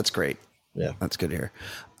 But yeah, that's great. Yeah. That's good to hear.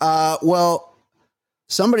 Well,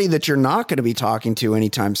 somebody that you're not going to be talking to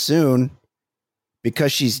anytime soon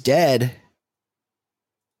because she's dead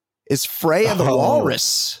is Freya the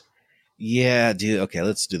Walrus. Yeah, dude. Okay,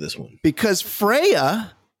 let's do this one. Because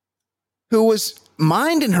Freya, who was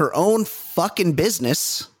minding her own fucking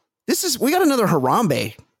business, we got another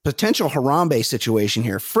potential Harambe situation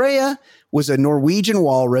here. Freya was a Norwegian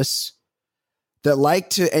walrus that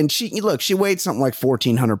liked to, and she weighed something like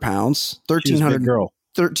 1,400 pounds,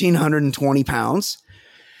 1,320 pounds.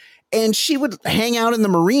 And she would hang out in the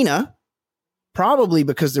marina, probably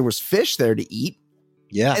because there was fish there to eat.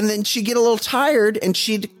 Yeah. And then she'd get a little tired and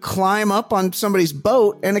she'd climb up on somebody's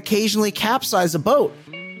boat and occasionally capsize a boat.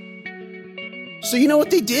 So you know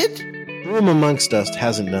what they did? Who amongst us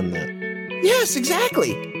hasn't done that? Yes,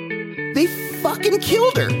 exactly. They fucking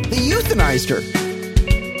killed her. They euthanized her.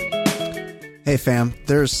 Hey fam,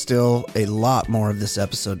 there's still a lot more of this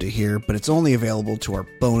episode to hear, but it's only available to our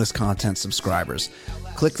bonus content subscribers.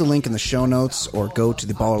 Click the link in the show notes or go to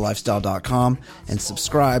theballerlifestyle.com and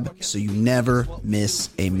subscribe so you never miss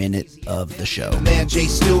a minute of the show. Man, Jay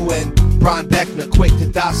Stu and Brian Beckner, quick to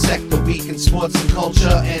dissect the week in sports and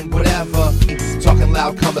culture and whatever. Talking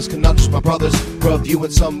loud, comers, conundrums, my brothers.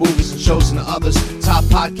 Reviewing some movies and shows and others. Top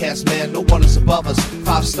podcast, man, no one is above us.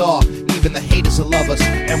 5-star, even the haters will love us.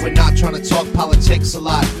 And we're not trying to talk politics a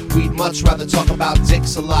lot. We'd much rather talk about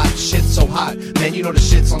dicks a lot. Shit's so hot, man, you know the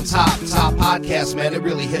shit's on top. Top podcast, man, it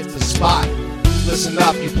really hit the spot. Listen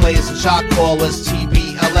up, you players and shot callers.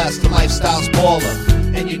 TBLS, the lifestyle's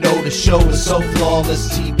baller. And you know the show is so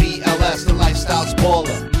flawless. TBLS, the lifestyle's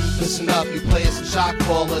baller. Listen up, you players and shot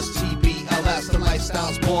callers. TBLS, the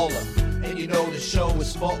lifestyle's baller. And you know the show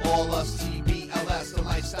is for all us. TBLS, the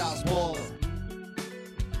lifestyle's baller.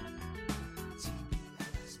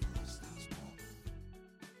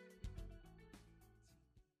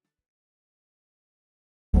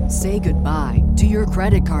 Say goodbye to your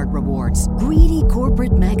credit card rewards. Greedy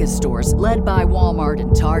corporate mega stores, led by Walmart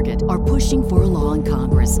and Target, are pushing for a law in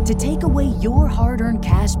Congress to take away your hard-earned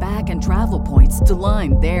cash back and travel points to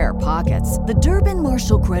line their pockets. The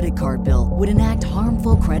Durbin-Marshall credit card bill would enact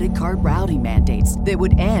harmful credit card routing mandates that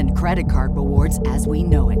would end credit card rewards as we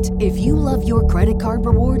know it. If you love your credit card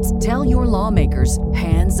rewards, tell your lawmakers,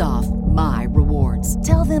 hands off my rewards.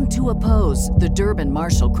 Tell them to oppose the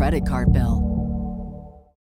Durbin-Marshall credit card bill.